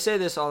I say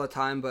this all the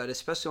time, but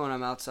especially when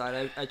I'm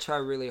outside, I try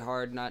really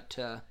hard not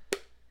to.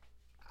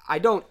 I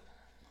don't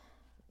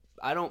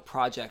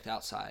project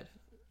outside,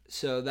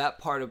 so that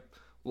part of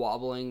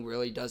wobbling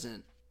really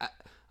doesn't.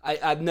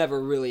 I've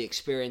never really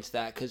experienced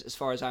that, because as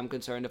far as I'm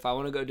concerned, if I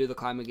want to go do the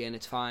climb again,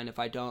 it's fine. If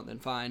I don't, then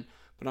fine.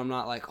 But I'm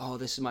not like, oh,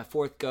 this is my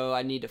fourth go,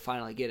 I need to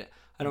finally get it.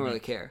 I don't really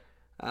care.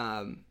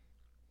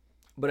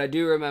 But I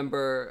do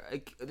remember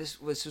this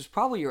was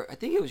probably I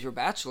think it was your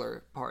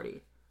bachelor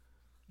party.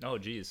 Oh,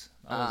 geez.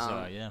 That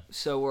was, yeah.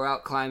 So we're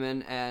out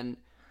climbing, and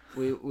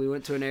we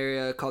went to an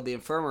area called the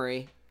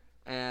Infirmary,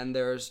 and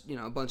there's,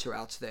 a bunch of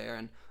routes there.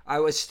 And I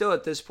was still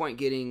at this point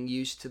getting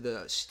used to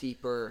the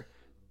steeper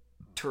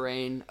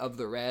terrain of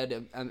the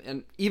red.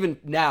 And even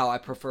now I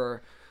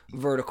prefer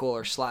vertical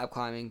or slab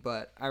climbing.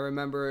 But I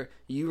remember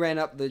you ran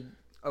up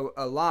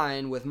a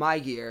line with my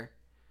gear,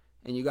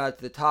 and you got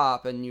to the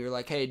top, and you were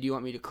like, hey, do you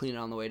want me to clean it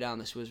on the way down?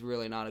 This was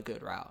really not a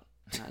good route.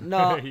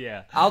 No,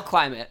 yeah. I'll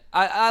climb it.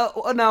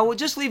 No, we'll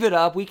just leave it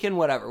up. We can,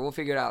 whatever. We'll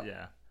figure it out.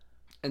 Yeah.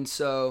 And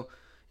so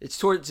it's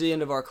towards the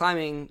end of our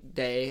climbing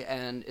day,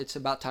 and it's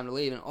about time to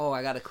leave. And,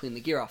 I got to clean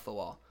the gear off the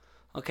wall.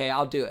 Okay,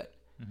 I'll do it.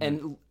 Mm-hmm.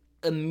 And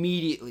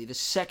immediately, the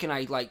second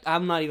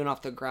I'm not even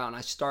off the ground,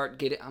 I start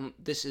getting,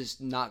 this is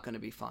not going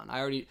to be fun.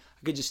 I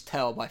could just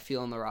tell by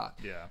feeling the rock.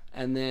 Yeah.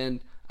 And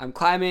then I'm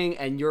climbing,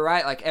 and you're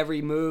right, like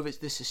every move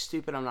this is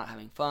stupid, I'm not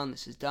having fun,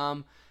 this is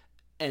dumb.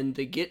 And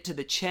to get to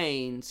the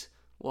chains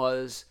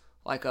was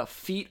like a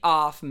feet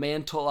off,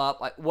 mantle up,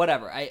 like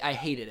whatever. I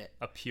hated it.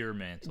 A pure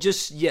mantle.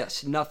 Just,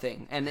 yes,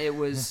 nothing. And it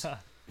was...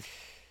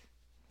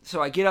 So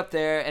I get up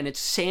there, and it's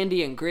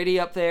sandy and gritty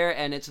up there,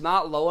 and it's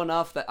not low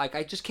enough that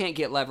I just can't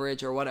get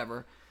leverage or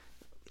whatever.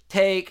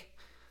 Take,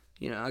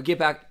 I get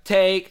back,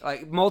 take,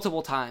 like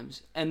multiple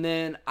times. And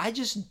then I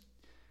just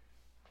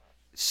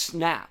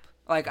snap.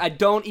 Like,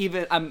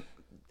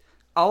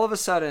 all of a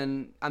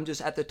sudden, I'm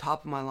just at the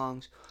top of my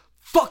lungs.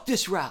 Fuck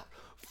this route.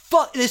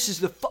 Fuck, this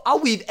is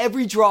I'll leave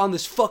every draw on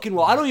this fucking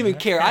wall. I don't even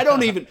care.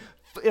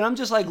 And I'm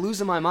just like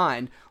losing my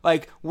mind.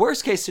 Like,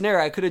 worst case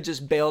scenario, I could have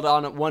just bailed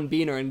on at one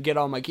beaner and get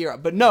all my gear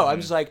up. But no, I'm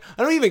just like,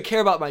 I don't even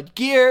care about my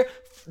gear.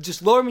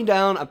 Just lower me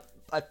down.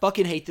 I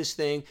fucking hate this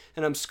thing.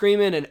 And I'm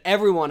screaming, and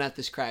everyone at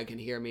this crag can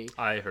hear me.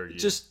 I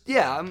heard you.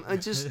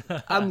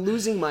 I'm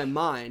losing my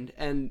mind.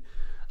 And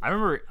I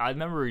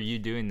remember you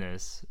doing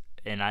this,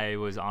 and I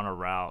was on a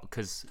route,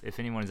 because if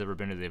anyone's ever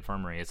been to the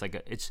Infirmary, it's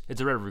like it's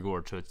a river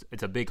gorge, so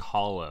it's a big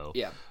hollow.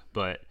 Yeah.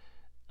 But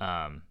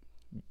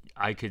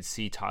I could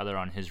see Tyler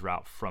on his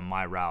route from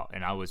my route,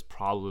 and I was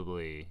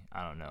probably,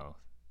 I don't know,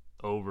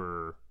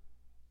 over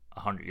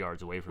 100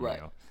 yards away from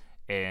you.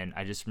 And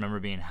I just remember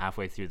being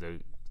halfway through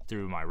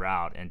my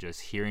route and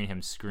just hearing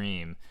him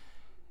scream,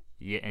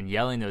 and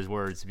yelling those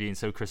words, being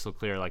so crystal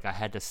clear, like I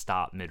had to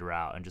stop mid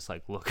route and just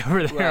like look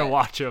over there Right. and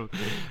watch him,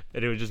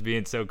 and it was just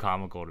being so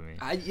comical to me.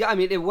 I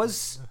mean, it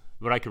was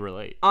But I could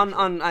relate.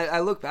 I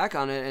look back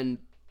on it, and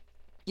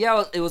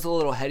yeah, it was a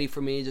little heady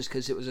for me just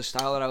because it was a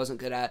style that I wasn't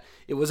good at.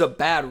 It was a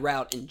bad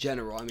route in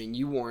general. I mean,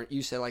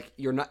 you said like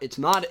it's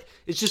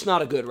just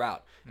not a good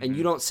route. And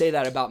you don't say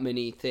that about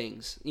many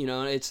things. You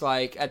know, it's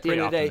like at the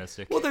Pretty end of the day,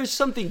 optimistic. well, there's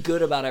something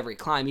good about every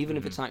climb, even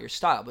if it's not your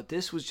style. But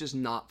this was just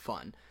not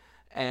fun.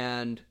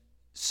 And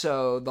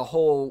so the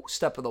whole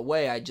step of the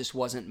way, I just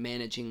wasn't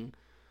managing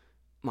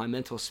my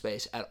mental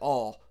space at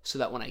all. So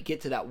that when I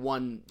get to that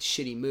one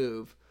shitty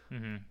move,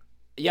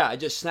 yeah, I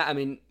just I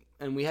mean,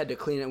 and we had to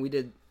clean it. We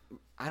did.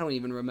 I don't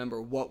even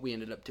remember what we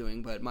ended up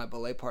doing, but my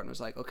belay partner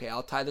was like, "Okay,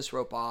 I'll tie this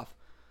rope off,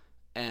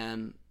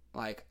 and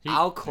like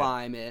I'll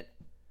climb it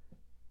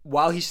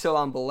while he's still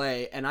on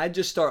belay, and I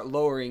just start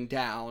lowering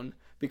down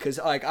because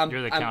like I'm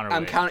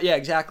counting. Yeah,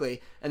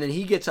 exactly. And then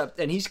he gets up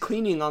and he's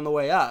cleaning on the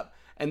way up,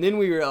 and then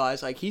we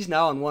realize like he's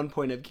now on one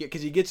point of gear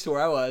because he gets to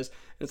where I was,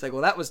 and it's like,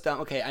 well, that was done.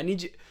 Okay, I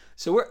need you.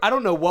 So I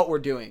don't know what we're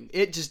doing.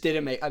 It just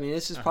didn't make. I mean,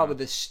 this is probably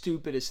the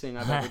stupidest thing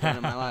I've ever done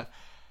in my life.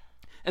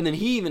 And then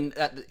he even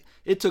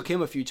it took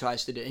him a few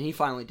tries to do it, and he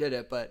finally did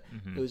it. But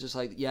it was just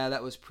like, yeah,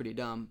 that was pretty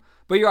dumb.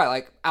 But you're right.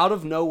 Like out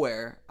of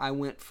nowhere, I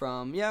went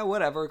from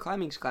whatever,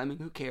 climbing's climbing.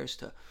 Who cares?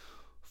 To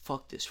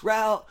fuck this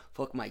route,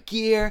 fuck my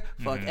gear,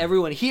 fuck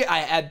everyone here.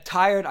 I'm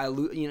tired.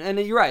 And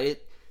you're right.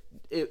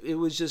 It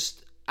was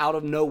just out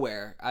of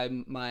nowhere.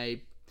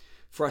 My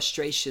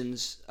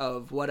frustrations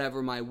of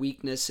whatever my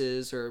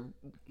weaknesses or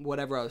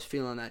whatever I was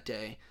feeling that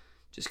day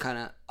just kind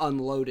of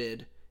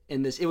unloaded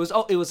in this. It was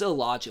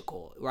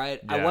illogical, right?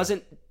 Yeah. I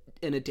wasn't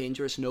in a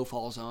dangerous no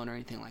fall zone or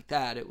anything like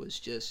that. It was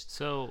just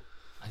so.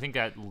 I think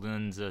that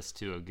lends us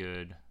to a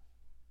good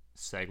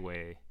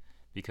segue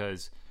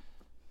because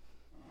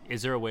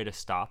is there a way to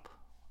stop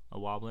a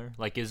wobbler?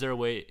 Like, is there a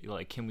way?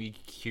 Like, can we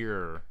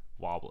cure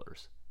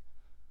wobblers?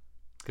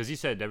 Because you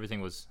said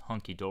everything was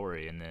hunky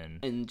dory, and then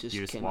you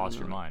just lost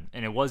your mind,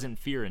 and it wasn't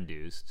fear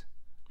induced.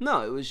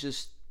 No,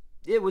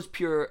 it was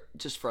pure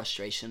just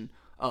frustration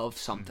of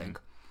something.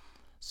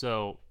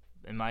 So,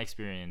 in my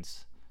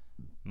experience,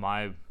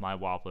 my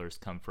wobblers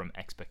come from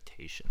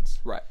expectations.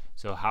 Right.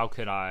 So how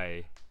could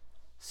I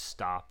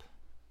stop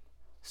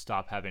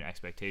having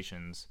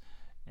expectations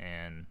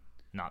and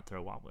not throw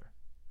a wobbler?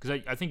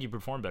 Because I think you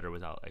perform better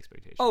without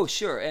expectations. Oh,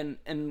 sure.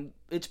 And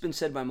it's been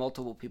said by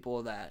multiple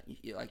people that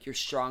like your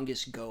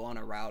strongest go on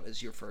a route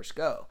is your first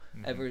go.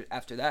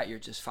 After that, you're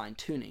just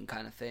fine-tuning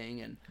kind of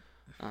thing.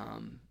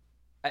 And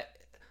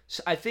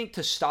I think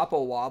to stop a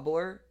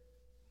wobbler,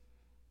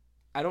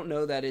 I don't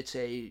know that it's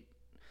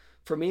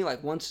for me,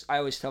 like once I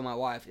always tell my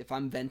wife, if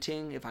I'm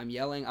venting, if I'm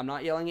yelling, I'm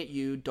not yelling at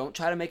you. Don't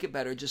try to make it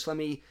better. Just let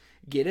me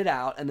get it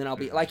out. And then I'll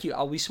be like you,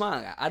 I'll be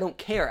smiling. I don't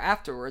care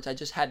afterwards. I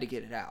just had to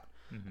get it out.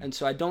 And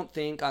so I don't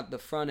think at the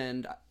front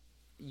end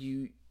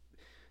you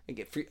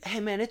get free. Hey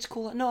man, it's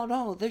cool.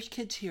 No, there's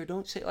kids here.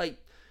 Don't say like.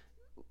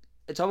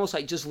 It's almost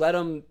like just let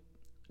them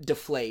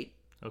deflate.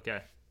 Okay.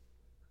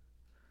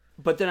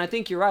 But then I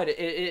think you're right. It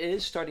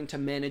is starting to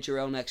manage your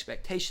own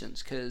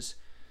expectations because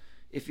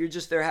if you're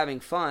just there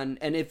having fun,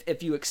 and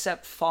if you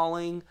accept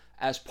falling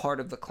as part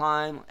of the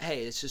climb,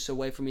 hey, it's just a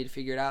way for me to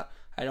figure it out.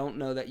 I don't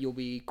know that you'll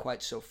be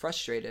quite so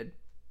frustrated.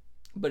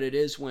 But it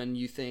is when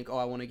you think, oh,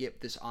 I want to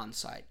get this on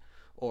site.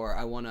 Or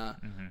I want to,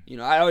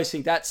 I always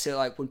think that's it.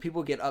 Like when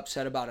people get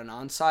upset about an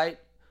on-site,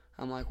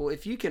 I'm like, well,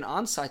 if you can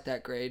on-site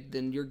that grade,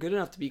 then you're good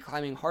enough to be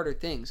climbing harder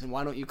things. And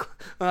why don't you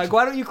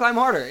climb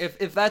harder?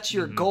 If that's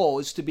your goal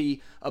is to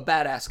be a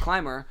badass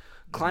climber,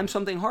 climb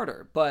something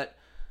harder.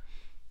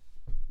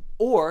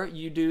 Or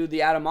you do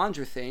the Adam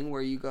Ondra thing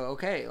where you go,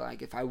 okay,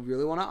 like if I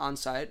really want to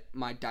on-site,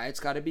 my diet's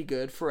got to be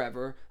good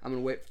forever. I'm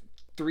going to wait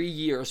 3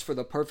 years for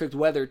the perfect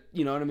weather.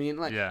 You know what I mean?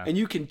 Like, and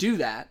you can do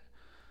that.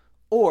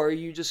 Or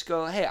you just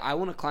go, hey, I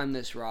want to climb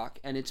this rock,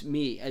 and it's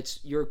me.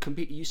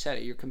 You said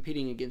it. You're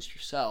competing against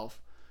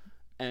yourself,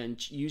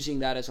 and using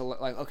that as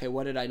okay,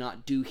 what did I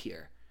not do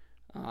here?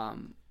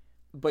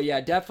 But yeah,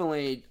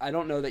 definitely, I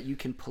don't know that you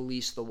can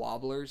police the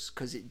wobblers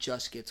because it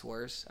just gets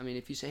worse. I mean,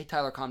 if you say, hey,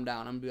 Tyler, calm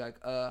down, I'm gonna be like,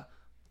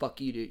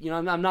 fuck you, dude.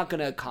 I'm not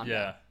gonna calm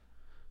down.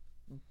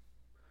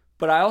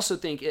 But I also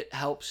think it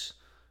helps.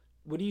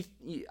 What do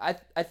you?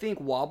 I think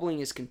wobbling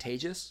is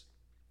contagious.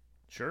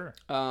 Sure.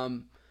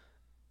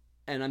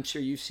 And I'm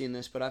sure you've seen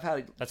this, but I've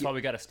had... That's why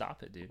we got to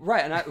stop it, dude.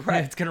 Right.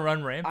 It's going to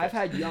run rampant. I've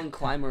had young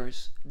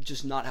climbers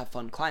just not have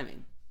fun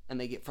climbing, and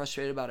they get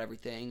frustrated about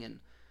everything,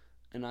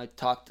 and I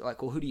talked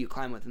like, well, who do you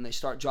climb with? And they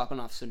start dropping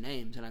off some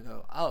names, and I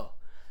go, oh,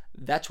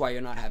 that's why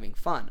you're not having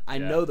fun. I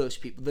know those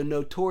people. The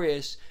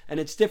notorious, and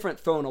it's different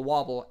throwing a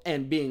wobble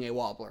and being a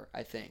wobbler,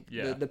 I think.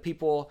 Yeah. The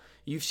people,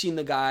 you've seen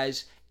the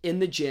guys in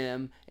the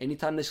gym,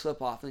 anytime they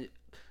slip off, and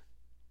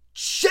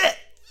shit!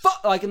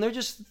 Fuck! Like, and they're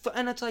just...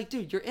 And it's like,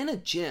 dude, you're in a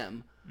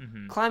gym...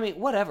 climbing,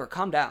 whatever,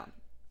 calm down.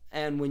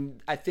 And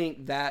when I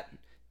think that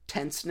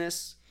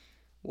tenseness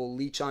will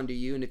leech onto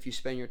you, and if you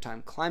spend your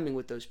time climbing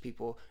with those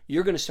people,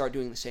 you're going to start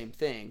doing the same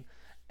thing.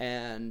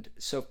 And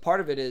so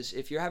part of it is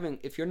if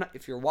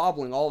you're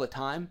wobbling all the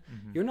time,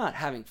 you're not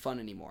having fun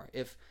anymore.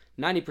 If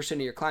 90%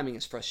 of your climbing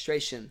is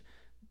frustration,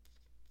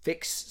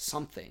 fix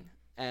something.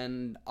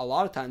 And a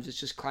lot of times it's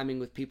just climbing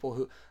with people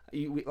who,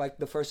 like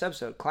the first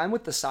episode, climb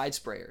with the side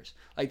sprayers,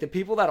 like the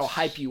people that'll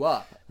hype you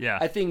up. Yeah.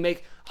 I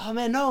think oh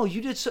man, no,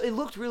 you did so, it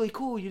looked really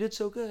cool. You did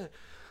so good.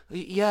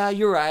 Yeah,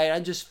 you're right.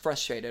 I'm just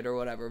frustrated or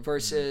whatever.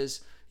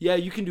 Versus, yeah,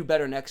 you can do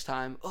better next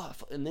time. Oh,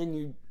 and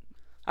then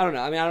I don't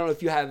know. I mean, I don't know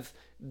if you have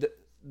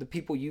the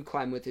people you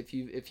climb with, if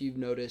you've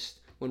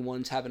noticed when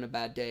one's having a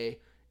bad day,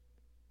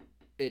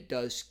 it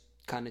does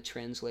kind of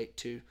translate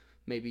to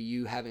maybe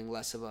you having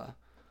less of a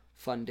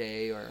fun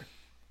day. Or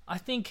I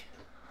think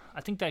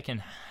that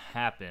can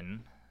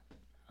happen.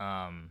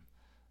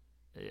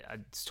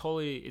 It's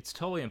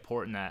totally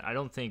important that I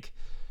don't think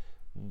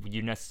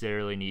you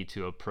necessarily need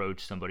to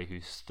approach somebody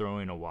who's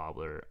throwing a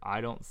wobbler.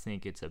 I don't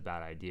think it's a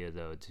bad idea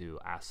though to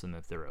ask them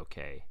if they're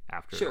okay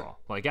after it all.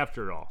 Like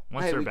after it all,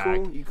 once they're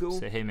back, you cool?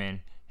 Say, hey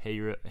man, hey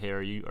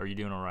are you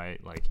doing all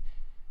right? Like,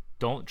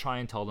 don't try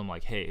and tell them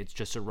like, hey, it's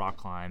just a rock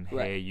climb.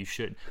 Hey,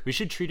 we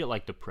should treat it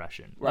like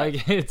depression. Right.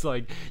 Like, it's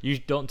like, you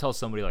don't tell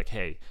somebody like,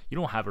 hey, you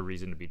don't have a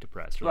reason to be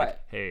depressed. Or right. Like,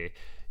 hey,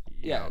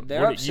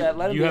 they're upset.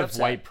 Let them you be have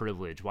upset. White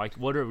privilege. Why?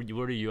 What are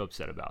you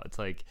upset about? It's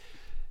like,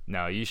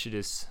 no, you should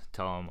just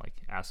tell them, like,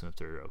 ask them if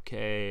they're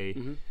okay.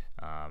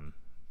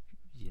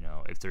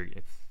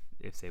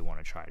 If they want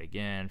to try it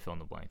again, fill in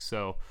the blank.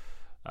 So,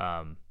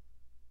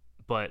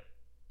 but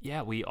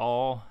yeah, we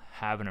all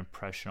have an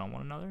impression on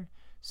one another.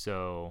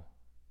 So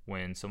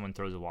when someone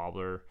throws a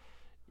wobbler,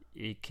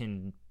 it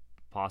can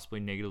possibly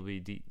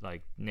negatively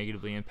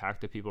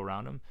impact the people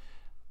around them.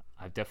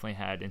 I've definitely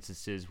had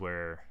instances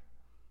where,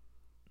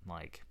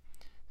 like,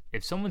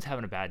 if someone's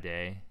having a bad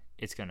day,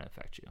 it's gonna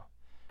affect you.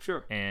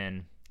 Sure.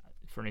 And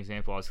for an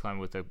example, I was climbing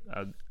with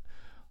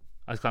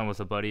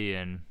a buddy,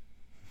 and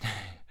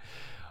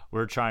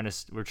we're trying to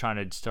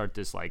start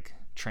this like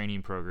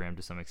training program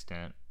to some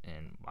extent,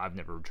 and I've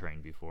never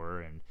trained before,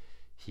 and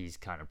he's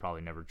kind of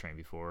probably never trained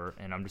before,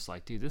 and I'm just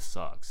like, dude, this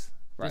sucks.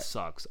 Right. This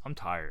sucks. I'm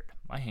tired.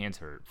 My hands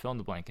hurt. Fill in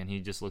the blank. And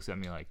he just looks at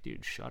me like,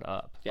 dude, shut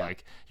up. Yeah.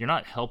 Like, you're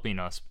not helping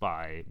us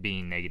by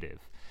being negative.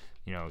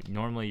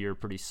 Normally you're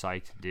pretty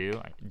psyched,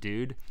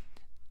 dude.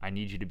 I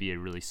need you to be a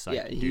really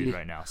psyched dude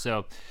right now.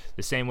 So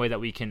the same way that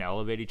we can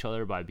elevate each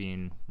other by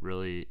being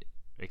really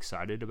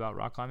excited about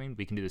rock climbing,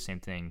 we can do the same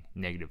thing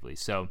negatively.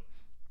 So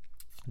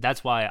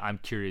that's why I'm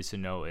curious to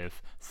know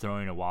if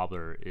throwing a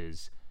wobbler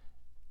is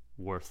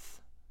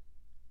worth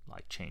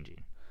like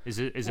changing. Is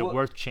it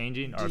worth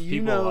changing? Or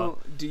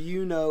do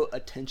you know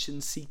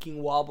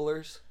attention-seeking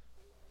wobblers?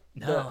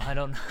 No, I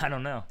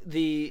don't know.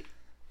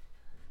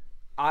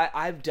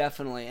 I've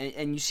definitely,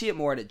 and you see it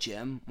more at a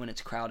gym when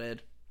it's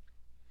crowded.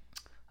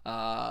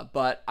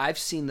 But I've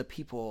seen the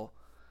people,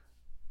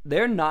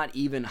 they're not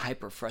even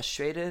hyper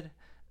frustrated.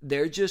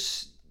 They're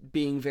just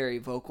being very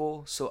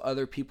vocal, so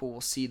other people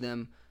will see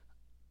them,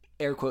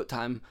 air quote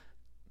time,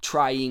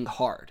 trying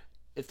hard,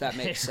 if that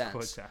makes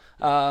sense.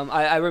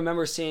 I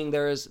remember seeing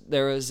there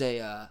was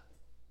a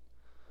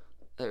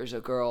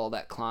girl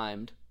that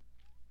climbed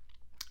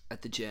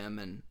at the gym,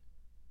 and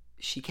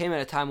she came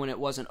at a time when it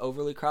wasn't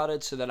overly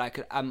crowded, so that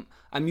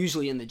I'm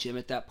usually in the gym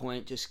at that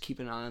point, just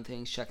keeping an eye on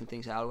things, checking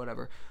things out or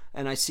whatever.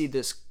 And I see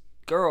this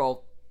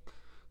girl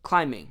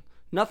climbing.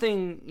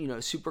 Nothing,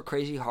 super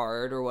crazy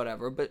hard or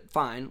whatever, but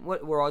fine.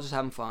 We're all just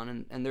having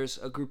fun, and there's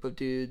a group of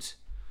dudes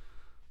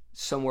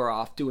somewhere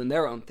off doing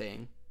their own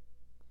thing.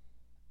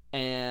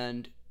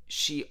 And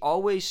she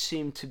always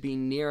seemed to be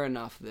near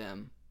enough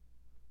them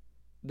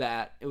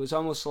that it was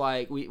almost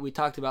like we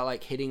talked about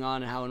like hitting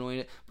on and how annoying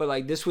it, but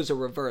like this was a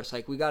reverse.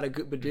 Like we got a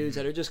group of dudes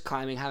that are just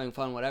climbing, having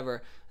fun,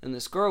 whatever, and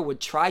this girl would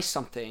try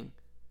something,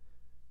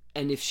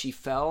 and if she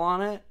fell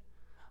on it,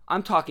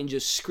 I'm talking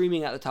just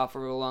screaming at the top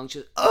of her lungs,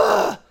 just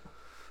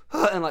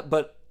and like,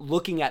 but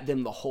looking at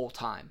them the whole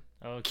time.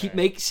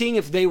 Okay. Seeing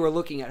if they were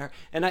looking at her,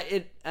 and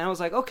I was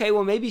like, okay,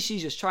 well maybe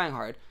she's just trying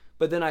hard.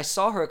 But then I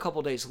saw her a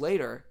couple days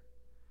later,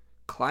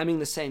 climbing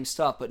the same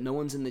stuff, but no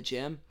one's in the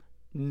gym,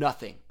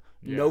 nothing.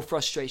 Yeah. No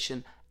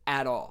frustration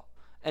at all.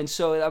 And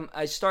so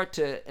I start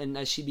to, and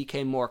as she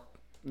became more,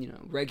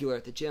 regular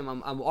at the gym,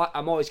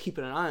 I'm always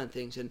keeping an eye on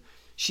things. And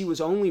she was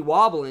only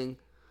wobbling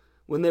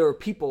when there were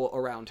people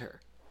around her.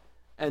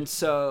 And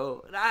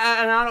so,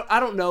 I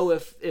don't know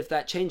if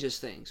that changes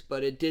things,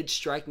 but it did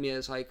strike me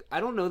as like, I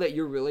don't know that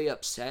you're really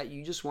upset.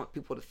 You just want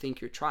people to think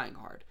you're trying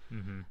hard.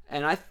 Mm-hmm.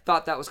 And I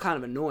thought that was kind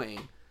of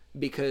annoying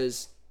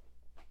because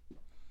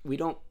I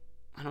don't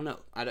know.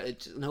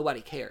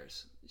 Nobody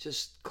cares.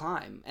 Just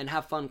climb and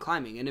have fun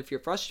climbing. And if you're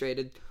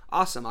frustrated,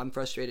 awesome. I'm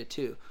frustrated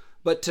too.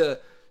 But to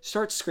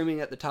start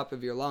screaming at the top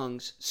of your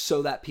lungs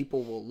so that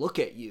people will look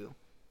at you,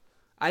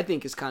 I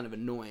think is kind of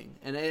annoying.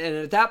 And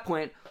at that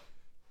point,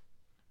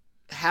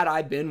 had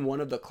I been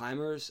one of the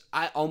climbers,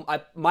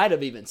 I might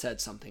have even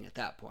said something at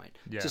that point.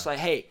 Yeah. Just like,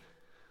 hey,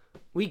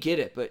 we get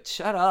it, but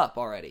shut up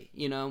already,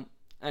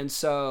 And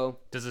so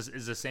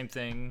is the same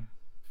thing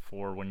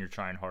for when you're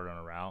trying hard on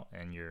a route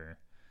and you're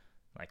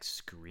like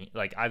scream.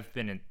 Like I've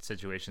been in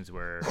situations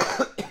where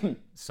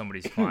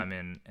somebody's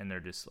climbing and they're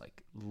just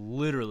like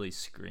literally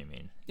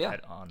screaming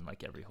on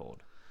like every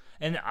hold.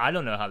 And I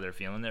don't know how they're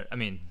feeling there. I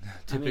mean,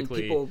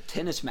 typically people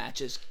tennis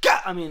matches.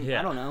 I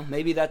don't know.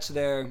 Maybe that's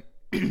their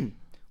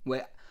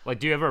way. Like,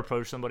 do you ever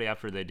approach somebody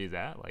after they do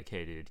that? Like,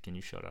 hey, dude, can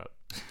you shut up?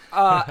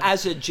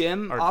 As a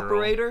gym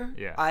operator,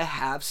 yeah. I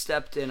have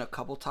stepped in a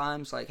couple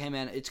times. Like, hey,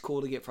 man, it's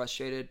cool to get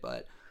frustrated,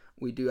 but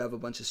we do have a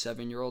bunch of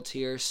 7-year-olds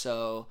here,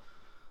 so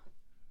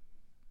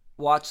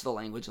watch the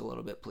language a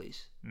little bit,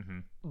 please.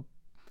 Mm-hmm.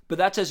 But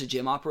that's as a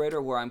gym operator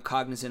where I'm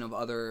cognizant of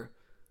other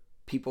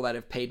people that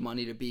have paid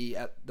money to be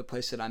at the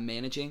place that I'm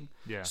managing.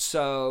 Yeah.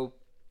 So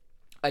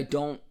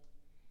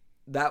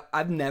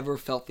I've never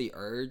felt the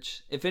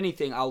urge. If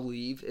anything, I'll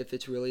leave. If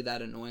it's really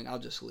that annoying, I'll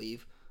just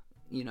leave.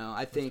 You know,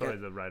 I think that's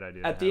probably the right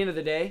idea. At the end of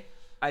the day,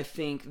 I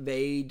think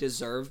they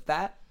deserve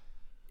that.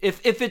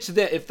 If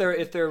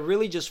they're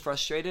really just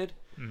frustrated,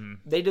 mm-hmm.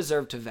 they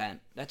deserve to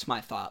vent. That's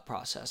my thought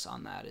process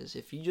on that. Is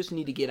if you just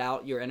need to get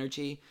out your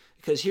energy,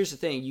 because here's the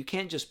thing, you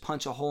can't just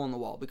punch a hole in the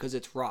wall because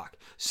it's rock.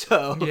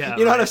 So you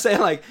know what I'm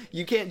saying? Like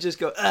you can't just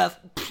go,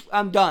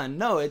 I'm done.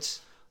 No,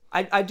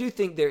 I do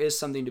think there is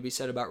something to be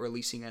said about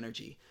releasing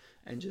energy.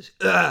 And just,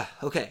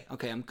 okay,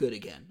 I'm good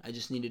again. I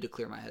just needed to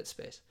clear my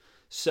headspace.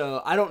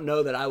 So I don't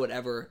know that I would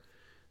ever,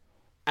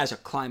 as a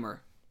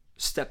climber,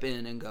 step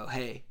in and go,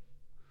 hey,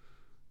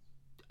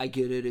 I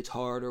get it, it's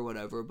hard or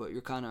whatever, but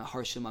you're kind of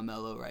harshing my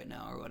mellow right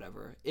now or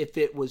whatever. If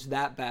it was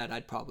that bad,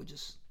 I'd probably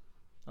just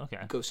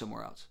go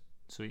somewhere else.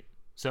 Sweet.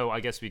 So I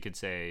guess we could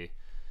say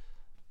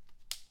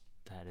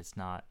that it's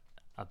not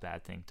a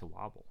bad thing to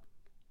wobble.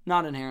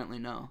 Not inherently,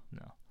 no.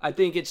 No. I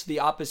think it's the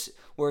opposite,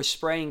 where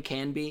spraying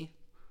can be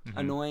mm-hmm.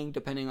 annoying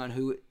depending on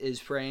who is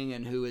spraying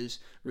and who is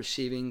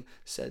receiving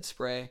said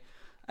spray.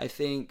 I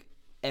think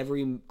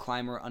every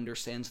climber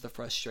understands the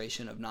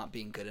frustration of not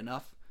being good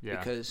enough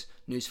because,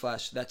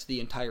 newsflash, that's the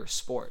entire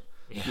sport.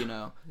 You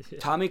know,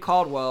 Tommy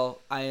Caldwell,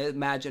 I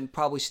imagine,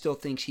 probably still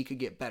thinks he could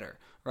get better,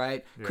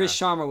 right? Chris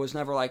Sharma was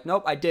never like,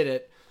 nope, I did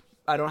it,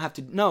 I don't have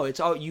to. No, it's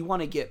all, you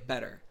want to get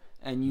better,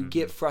 and you mm-hmm.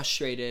 get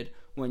frustrated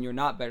when you're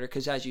not better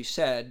because, as you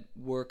said,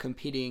 we're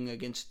competing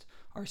against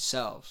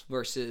ourselves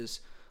versus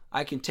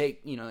I can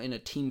take, you know, in a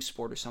team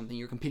sport or something,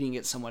 you're competing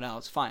against someone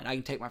else. Fine, I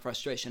can take my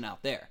frustration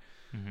out there.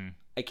 Mm-hmm.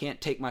 I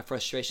can't take my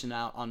frustration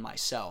out on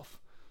myself.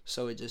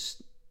 So it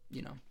just,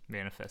 you know,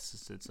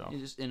 manifests itself.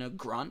 Just in a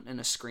grunt, in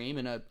a scream,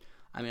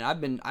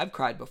 I've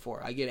cried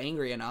before. I get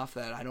angry enough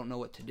that I don't know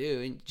what to do.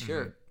 And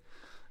sure, mm-hmm.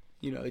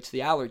 you know, it's the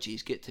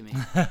allergies get to me.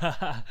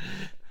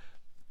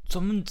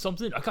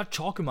 Something. I got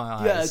chalk in my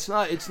eyes.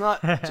 Yeah, it's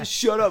not. Just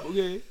shut up,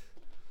 okay?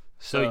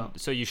 So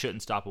you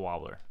shouldn't stop a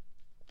wobbler.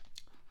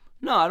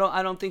 No,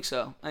 I don't think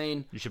so. I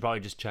mean, you should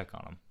probably just check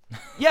on them.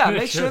 Yeah,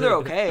 make sure they're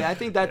okay. I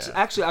think that's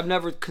actually, I've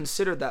never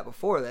considered that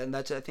before. And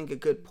that's, I think, a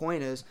good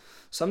point is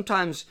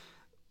sometimes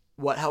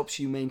what helps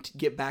you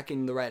get back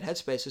in the right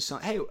headspace is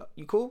hey,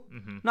 you cool?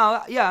 Mm-hmm.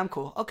 No, yeah, I'm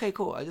cool. Okay,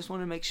 cool. I just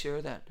want to make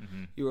sure that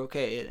mm-hmm. you're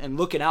okay and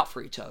looking out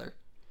for each other.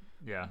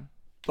 Yeah.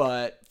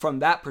 But from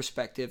that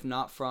perspective,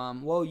 not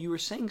from, well, you were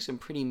saying some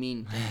pretty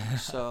mean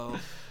things. So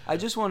I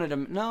just wanted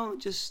to,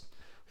 just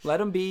let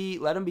them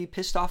be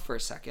pissed off for a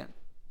second.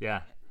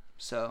 Yeah.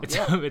 So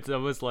it's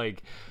almost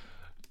like,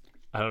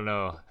 I don't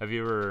know. Have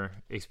you ever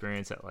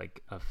experienced at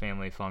like a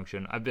family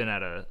function? I've been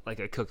at a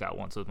cookout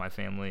once with my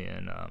family,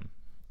 and I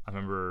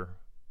remember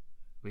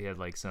we had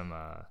like some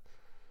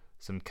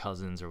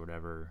cousins or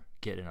whatever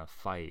get in a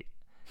fight,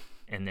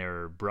 and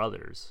they're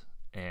brothers.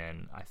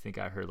 And I think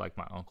I heard like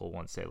my uncle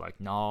once say like,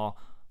 "Nah,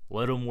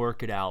 let them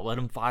work it out. Let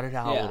them fight it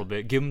out a little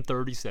bit. Give them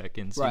 30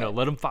 seconds. Right. You know,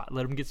 let them fight.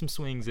 Let them get some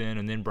swings in,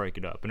 and then break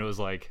it up." And it was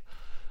like,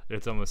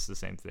 it's almost the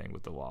same thing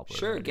with the wobbler.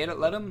 Sure, get it.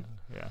 Let them.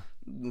 Yeah.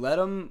 Let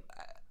them.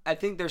 I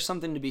think there's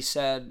something to be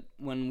said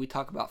when we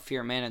talk about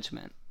fear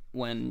management,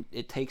 when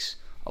it takes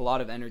a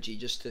lot of energy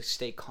just to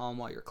stay calm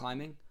while you're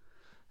climbing.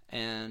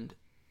 And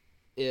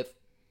if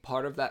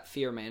part of that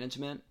fear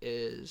management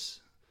is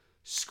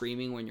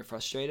screaming when you're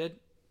frustrated,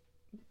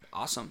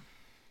 awesome.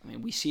 I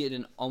mean, we see it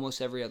in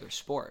almost every other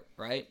sport,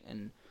 right?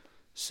 And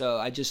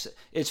so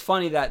it's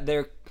funny that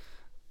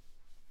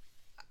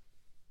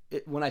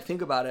when I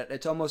think about it,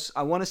 it's almost,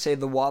 I want to say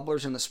the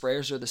wobblers and the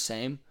sprayers are the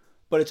same,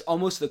 but it's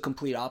almost the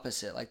complete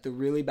opposite. Like the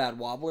really bad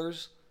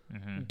wobblers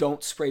mm-hmm.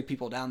 don't spray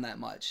people down that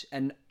much.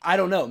 And I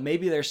don't know,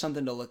 maybe there's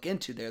something to look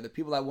into there. The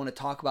people that want to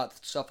talk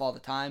about stuff all the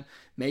time,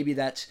 maybe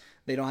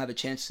they don't have a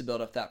chance to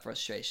build up that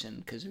frustration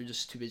because they're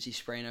just too busy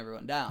spraying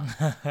everyone down,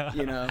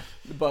 you know?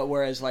 But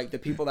whereas like the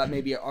people that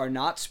maybe are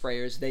not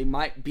sprayers, they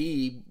might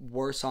be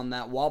worse on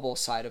that wobble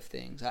side of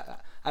things.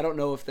 I don't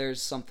know if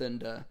there's something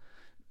to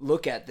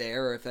look at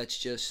there or if that's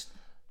just...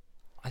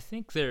 I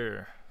think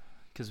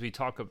because we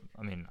talk,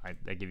 I mean,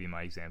 I give you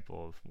my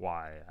example of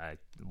why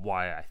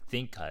I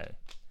think I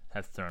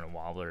have thrown a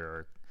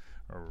wobbler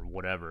or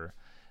whatever.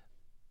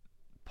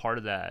 Part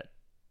of that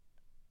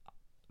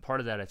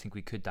I think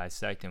we could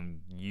dissect, and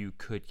you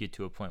could get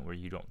to a point where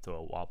you don't throw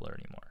a wobbler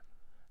anymore.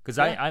 Because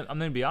I'm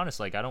gonna be honest,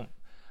 like I don't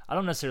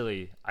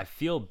necessarily, I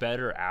feel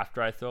better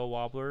after I throw a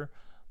wobbler,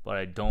 but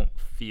I don't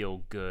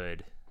feel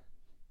good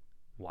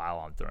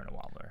while I'm throwing a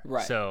wobbler.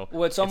 Right. So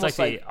well, it's almost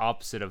like the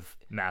opposite of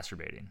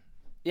masturbating.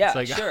 Yeah, it's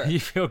like, sure. You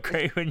feel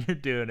great when you're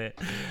doing it,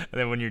 and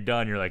then when you're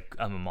done, you're like,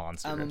 I'm a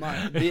monster. I'm a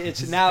monster.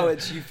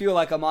 It's you feel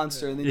like a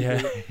monster, and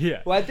then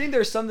yeah. Well, I think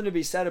there's something to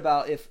be said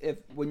about if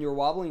when you're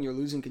wobbling, you're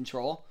losing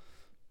control,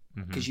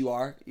 because you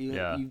are.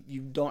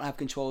 You don't have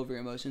control over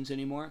your emotions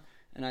anymore.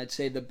 And I'd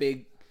say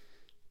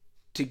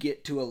to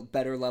get to a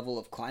better level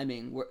of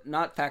climbing, we're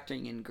not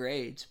factoring in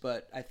grades,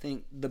 but I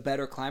think the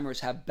better climbers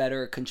have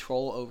better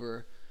control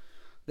over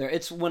their.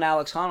 It's when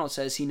Alex Honnold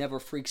says he never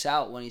freaks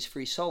out when he's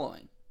free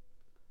soloing.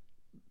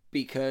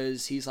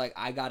 Because he's like,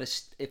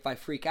 if I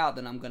freak out,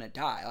 then I'm going to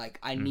die. Like,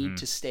 I need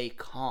to stay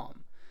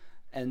calm.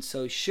 And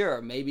so, sure,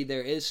 maybe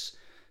there is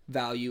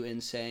value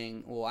in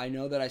saying, well, I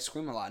know that I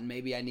scream a lot, and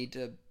maybe I need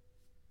to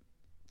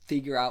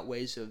figure out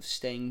ways of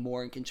staying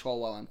more in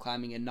control while I'm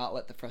climbing and not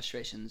let the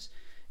frustrations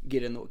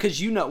get in the way.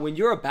 Because, when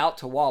you're about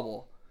to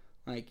wobble,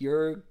 like,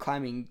 your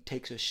climbing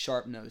takes a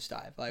sharp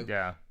nosedive. Like,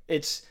 yeah.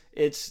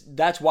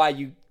 That's why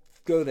you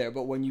go there.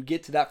 But when you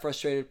get to that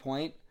frustrated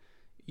point,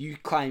 you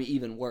climb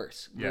even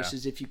worse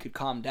versus if you could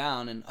calm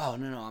down and, oh,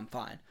 no, I'm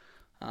fine.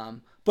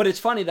 But it's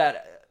funny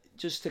that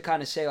just to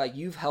kind of say, like,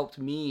 you've helped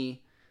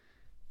me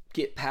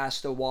get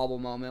past a wobble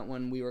moment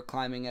when we were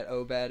climbing at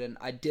Obed and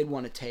I did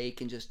want to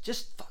take and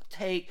just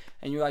take.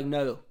 And you're like,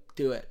 no,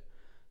 do it.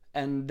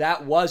 And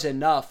that was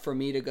enough for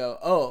me to go,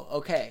 oh,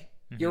 okay,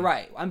 you're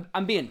right.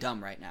 I'm being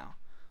dumb right now.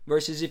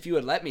 Versus if you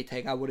had let me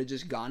take, I would have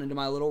just gone into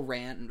my little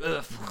rant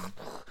and,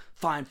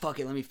 fine, fuck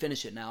it, let me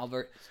finish it now.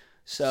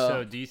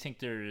 So do you think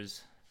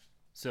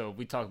So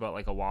we talk about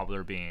like a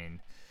wobbler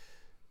being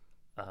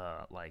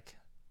like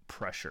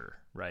pressure,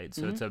 right?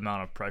 So it's an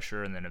amount of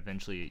pressure, and then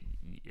eventually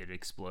it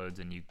explodes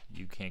and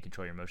you can't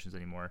control your emotions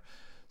anymore.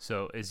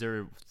 So is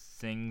there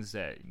things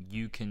that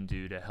you can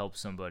do to help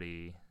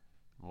somebody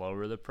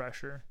lower the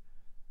pressure?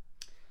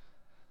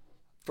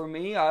 For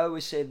me, I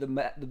always say the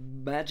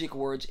magic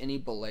words any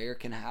belayer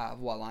can have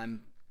while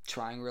I'm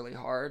trying really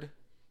hard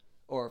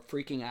or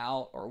freaking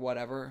out or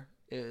whatever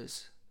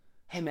is,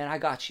 hey man, I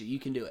got you. You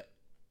can do it.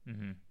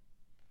 Mm-hmm.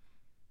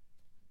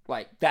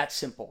 Like, that's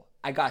simple.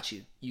 I got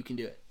you. You can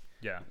do it.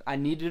 Yeah. I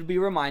needed to be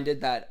reminded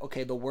that,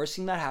 okay, the worst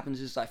thing that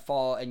happens is I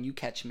fall and you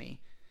catch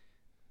me.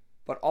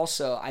 But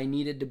also, I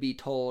needed to be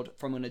told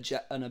from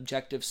an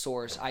objective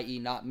source, i.e.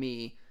 not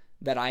me,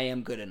 that I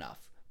am good enough.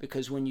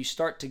 Because when you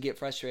start to get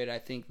frustrated, I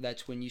think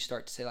that's when you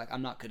start to say, like,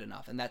 I'm not good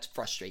enough. And that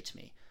frustrates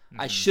me.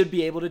 I should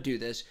be able to do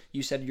this.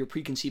 You said your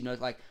preconceived note,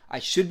 like, I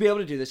should be able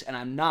to do this, and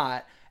I'm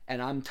not,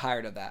 and I'm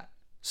tired of that.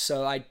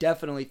 So I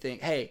definitely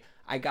think, hey,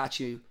 I got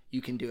you.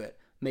 You can do it.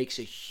 Makes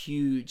a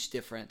huge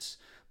difference.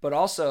 But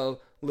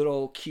also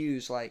little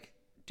cues like,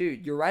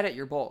 dude, you're right at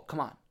your bolt. Come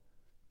on.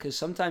 Because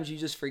sometimes you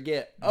just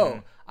forget,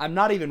 I'm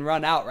not even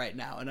run out right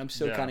now, and I'm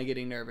still kind of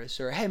getting nervous.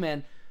 Or, hey,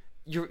 man,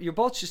 your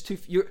bolt's just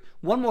you're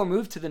one more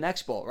move to the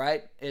next bolt,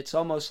 right? It's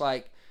almost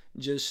like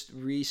just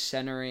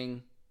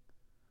recentering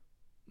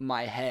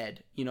my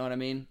head. You know what I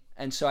mean?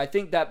 And so I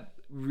think that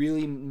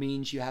really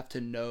means you have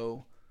to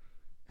know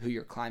who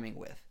you're climbing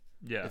with.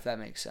 Yeah. If that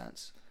makes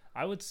sense.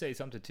 I would say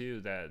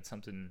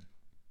something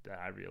that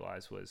I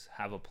realized was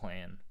have a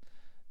plan,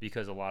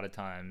 because a lot of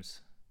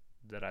times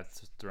that I've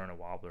thrown a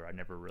wobbler, I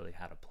never really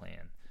had a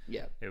plan.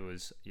 Yeah. It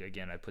was,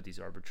 again, I put these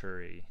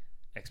arbitrary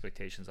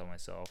expectations on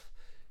myself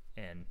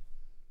and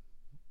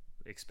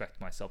expect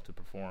myself to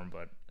perform,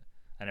 but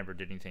I never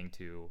did anything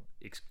to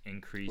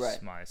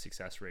increase my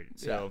success rate.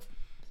 So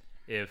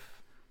if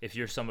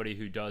you're somebody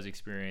who does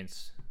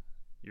experience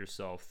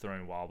yourself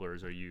throwing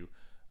wobblers, or you've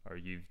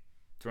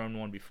thrown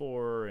one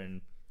before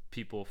and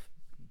people,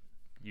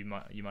 you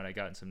might have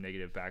gotten some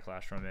negative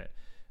backlash from it,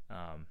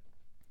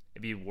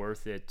 it'd be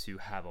worth it to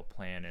have a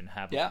plan and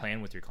have a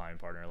plan with your climbing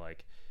partner.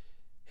 Like,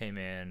 hey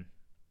man,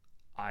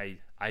 I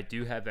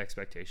do have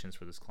expectations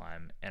for this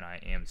climb and I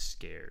am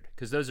scared.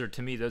 Because those are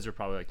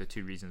probably like the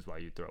two reasons why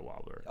you throw a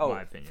wobbler, in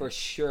my opinion. For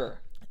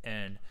sure.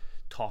 And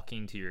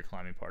talking to your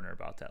climbing partner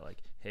about that, like,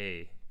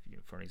 hey,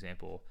 for an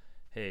example,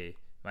 hey,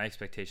 my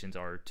expectations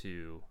are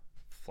to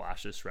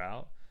flash this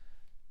route,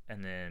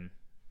 and then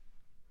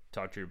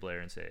talk to your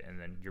belayer and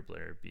then your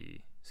belayer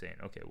be saying,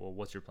 okay, well,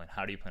 what's your plan?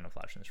 How do you plan on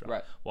flashing this route?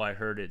 Right. Well, I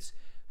heard it's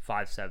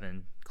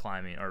 5.7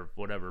 climbing, or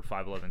whatever,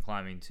 5.11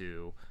 climbing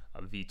to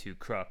a V2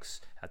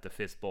 crux at the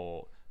 5th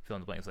bolt, fill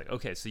in the blank. It's like,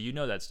 okay, so you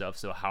know that stuff,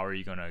 so how are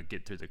you going to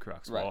get through the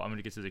crux? Right. Well, I'm going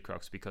to get through the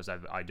crux because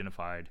I've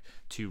identified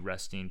 2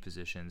 resting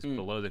positions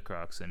below the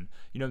crux, and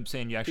you know what I'm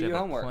saying? You actually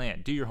have a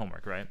plan. Do your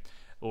homework, right?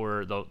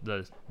 Or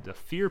the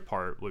fear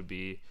part would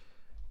be,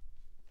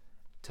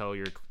 tell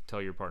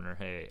your partner,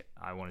 hey,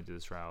 I want to do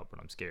this route, but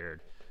I'm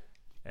scared.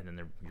 And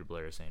then your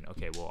belayer is saying,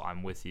 okay, well,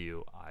 I'm with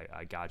you.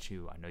 I got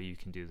you. I know you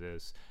can do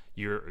this.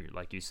 You're,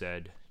 like you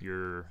said,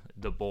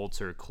 the bolts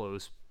are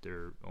close.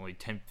 They're only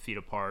 10 feet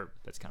apart.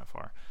 That's kind of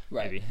far,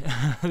 maybe.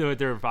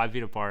 They're 5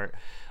 feet apart.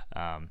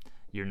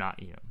 You're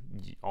not,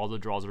 all the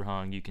draws are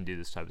hung. You can do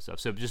this type of stuff.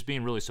 So just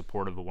being really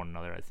supportive of one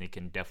another, I think,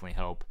 can definitely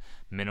help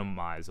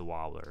minimize a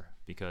wobbler.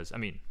 Because, I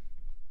mean,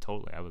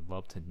 totally. I would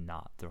love to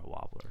not throw a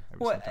wobbler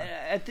every Well, single time.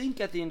 I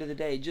think at the end of the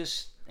day,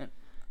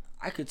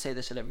 I could say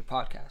this at every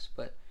podcast,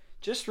 but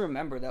just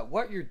remember that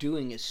what you're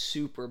doing is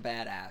super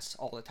badass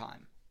all the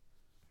time.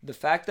 The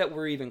fact that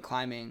we're even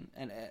climbing,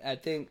 and I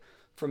think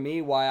for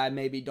me, why I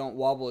maybe don't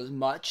wobble as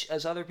much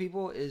as other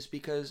people is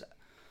because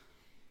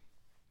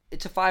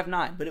it's a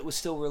 5'9", but it was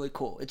still really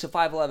cool. It's a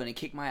 5'11", it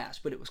kicked my ass,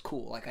 but it was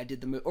cool. Like I did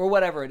the move, or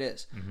whatever it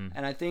is.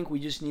 And I think we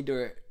just need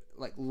to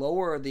like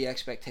lower the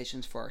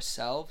expectations for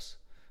ourselves,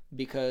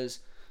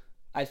 because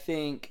I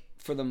think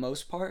for the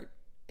most part,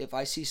 if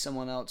I see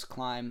someone else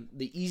climb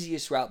the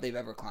easiest route they've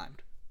ever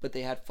climbed, but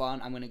they had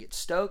fun, I'm going to get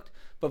stoked.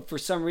 But for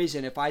some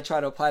reason, if I try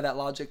to apply that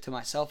logic to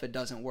myself, it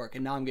doesn't work.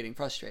 And now I'm getting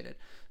frustrated.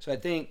 So I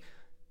think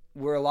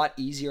we're a lot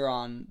easier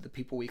on the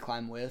people we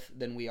climb with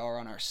than we are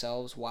on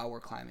ourselves while we're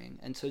climbing.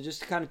 And so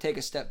just to kind of take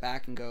a step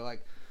back and go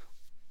like,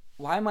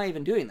 why am I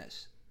even doing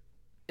this?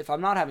 If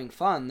I'm not having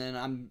fun, then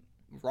I'm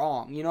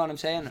wrong. You know what I'm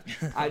saying?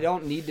 I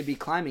don't need to be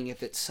climbing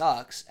if it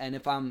sucks. And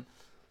if I'm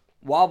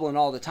wobbling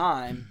all the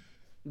time,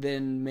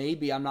 then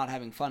maybe I'm not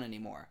having fun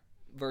anymore.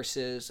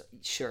 Versus,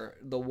 sure,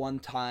 the one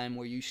time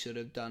where you should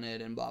have done it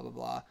and blah, blah,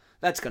 blah.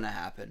 That's going to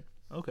happen.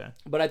 Okay.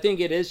 But I think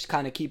it is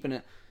kind of keeping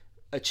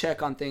a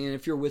check on things. And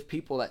if you're with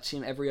people that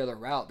seem every other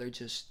route, they're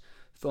just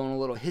throwing a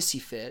little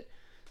hissy fit,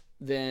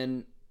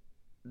 then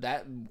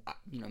that,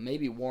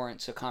 maybe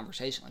warrants a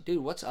conversation. Like,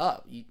 dude, what's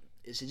up?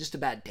 Is it just a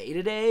bad day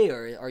today?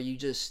 Or are you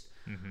just,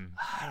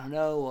 I don't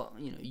know,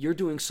 you're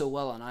doing so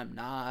well and I'm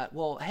not.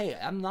 Well, hey,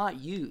 I'm not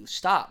you.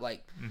 Stop.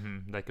 Like,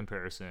 that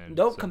comparison.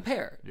 Don't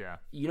compare. Yeah.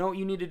 You know what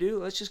you need to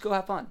do? Let's just go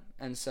have fun.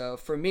 And so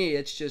for me,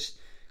 it's just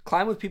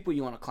climb with people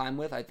you want to climb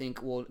with. I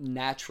think will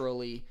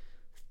naturally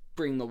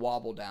bring the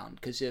wobble down,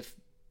 because if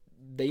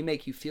they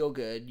make you feel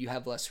good, you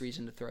have less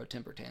reason to throw a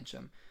temper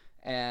tantrum.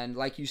 And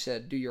like you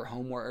said, do your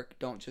homework.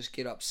 Don't just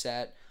get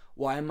upset.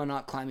 Why am I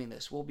not climbing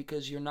this? Well,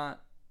 because you're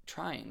not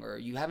trying, or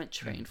you haven't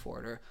trained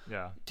for it,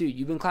 or dude,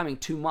 you've been climbing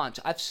 2 months.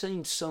 I've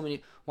seen so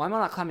many. Why am I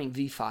not climbing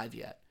V5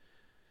 yet?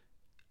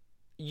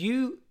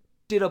 You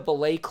did a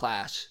belay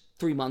class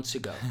 3 months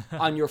ago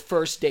on your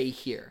first day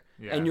here,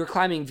 and you're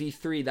climbing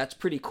V3. That's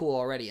pretty cool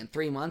already. In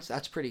 3 months,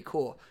 that's pretty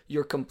cool.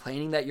 You're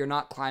complaining that you're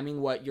not climbing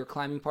what your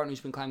climbing partner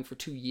who's been climbing for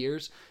 2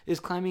 years is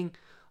climbing.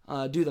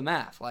 Do the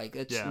math. Like,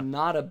 it's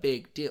not a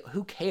big deal.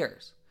 Who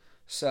cares?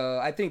 So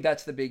I think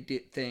that's the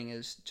big thing,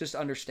 is just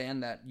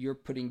understand that you're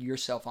putting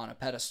yourself on a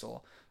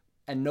pedestal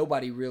and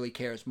nobody really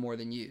cares more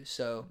than you.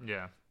 So,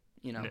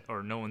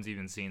 or no one's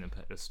even seen the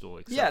pedestal.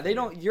 Except they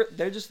don't,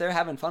 they're just there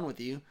having fun with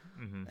you,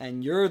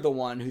 and you're the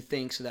one who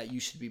thinks that you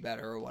should be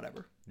better or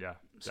whatever. Yeah,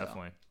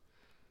 definitely.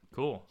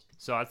 Cool.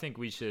 So I think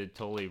we should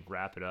totally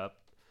wrap it up.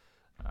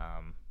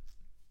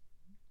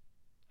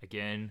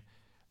 Again,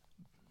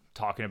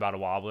 talking about a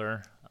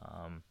wobbler,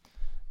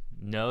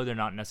 no, they're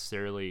not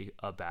necessarily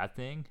a bad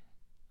thing.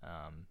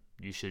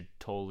 You should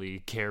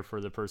totally care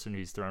for the person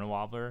who's throwing a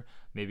wobbler.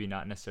 Maybe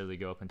not necessarily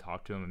go up and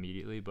talk to them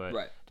immediately,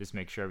 but just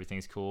make sure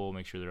everything's cool,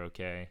 make sure they're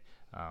okay.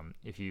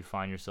 If you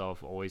find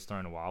yourself always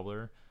throwing a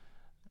wobbler,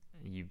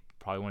 you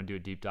probably want to do a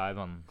deep dive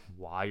on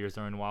why you're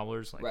throwing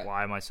wobblers. Like,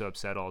 why am I so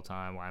upset all the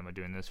time? Why am I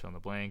doing this? Fill in the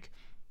blank.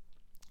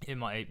 It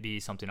might be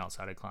something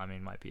outside of climbing.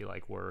 It might be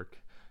like work,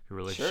 your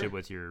relationship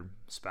with your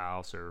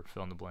spouse, or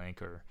fill in the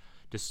blank, or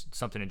just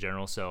something in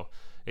general. So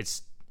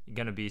it's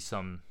going to be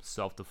some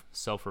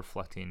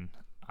self-reflecting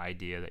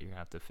idea that you're going to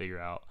have to figure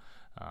out.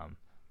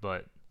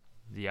 But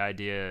the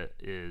idea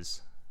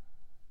is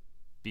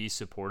be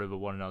supportive of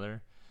one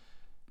another.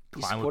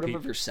 Be supportive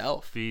of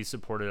yourself. Be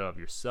supportive of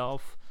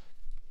yourself.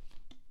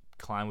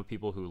 Climb with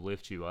people who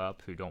lift you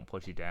up, who don't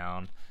put you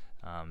down.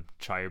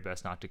 Try your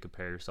best not to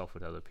compare yourself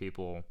with other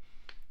people.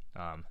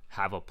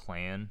 Have a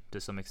plan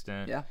to some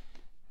extent. Yeah.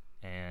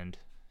 And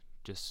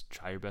just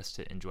try your best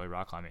to enjoy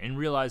rock climbing, and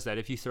realize that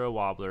if you throw a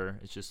wobbler,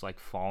 it's just like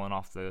falling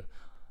off the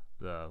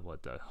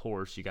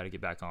horse. You got to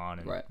get back on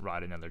and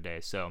ride another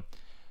day. So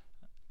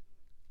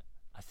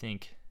I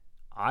think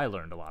I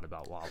learned a lot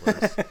about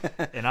wobblers,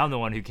 and I'm the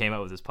one who came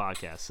up with this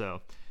podcast.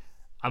 So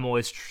I'm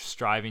always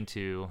striving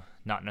to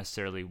not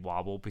necessarily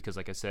wobble, because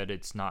like I said,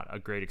 it's not a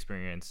great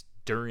experience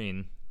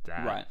during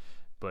that,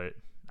 but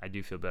I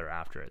do feel better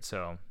after it.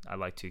 So I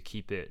like to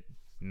keep it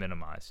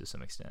minimized to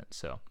some extent.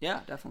 So yeah,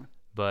 definitely.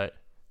 But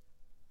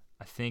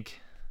I think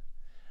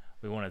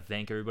we want to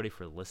thank everybody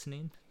for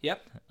listening.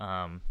 Yep.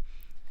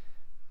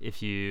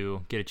 If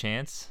you get a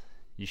chance,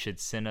 you should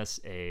send us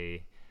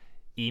a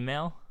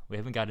email. We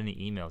haven't got any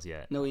emails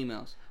yet. No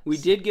emails. We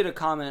did get a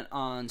comment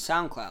on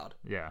SoundCloud.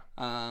 Yeah.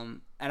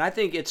 And I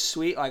think it's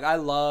sweet. Like, I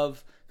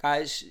love,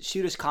 guys,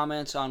 shoot us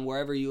comments on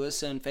wherever you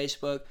listen,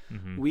 Facebook.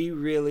 We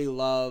really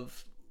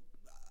love,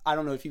 I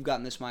don't know if you've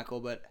gotten this, Michael,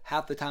 but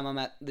half the time I'm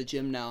at the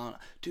gym now,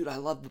 dude, I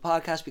love the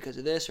podcast because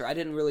of this, or I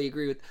didn't really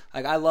agree with,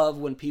 like, I love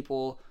when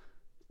people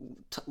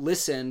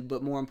listen,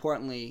 but more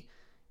importantly,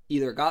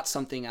 either got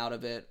something out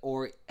of it,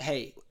 or,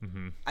 hey,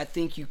 I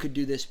think you could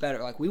do this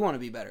better. Like, we want to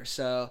be better.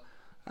 So,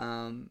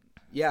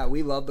 yeah,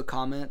 we love the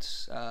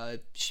comments.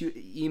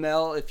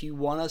 Email if you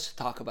want us to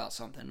talk about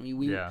something. We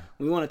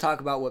want to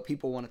talk about what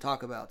people want to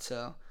talk about.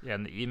 So yeah,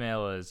 and the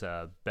email is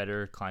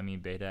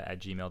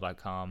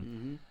betterclimbingbeta@gmail.com.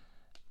 Mm-hmm.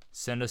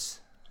 Send us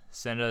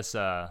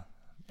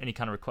any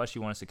kind of request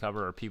you want us to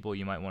cover or people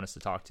you might want us to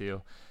talk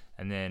to,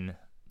 and then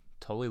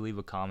totally leave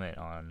a comment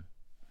on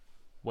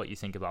what you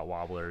think about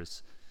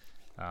wobblers.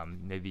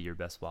 Maybe your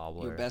best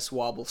wobbler. Your best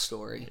wobble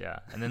story. Yeah.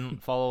 And then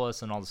follow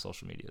us on all the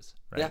social medias,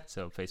 right? Yeah.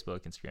 So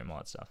Facebook, Instagram, all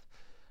that stuff.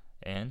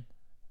 And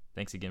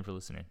thanks again for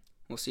listening.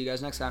 We'll see you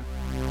guys next time.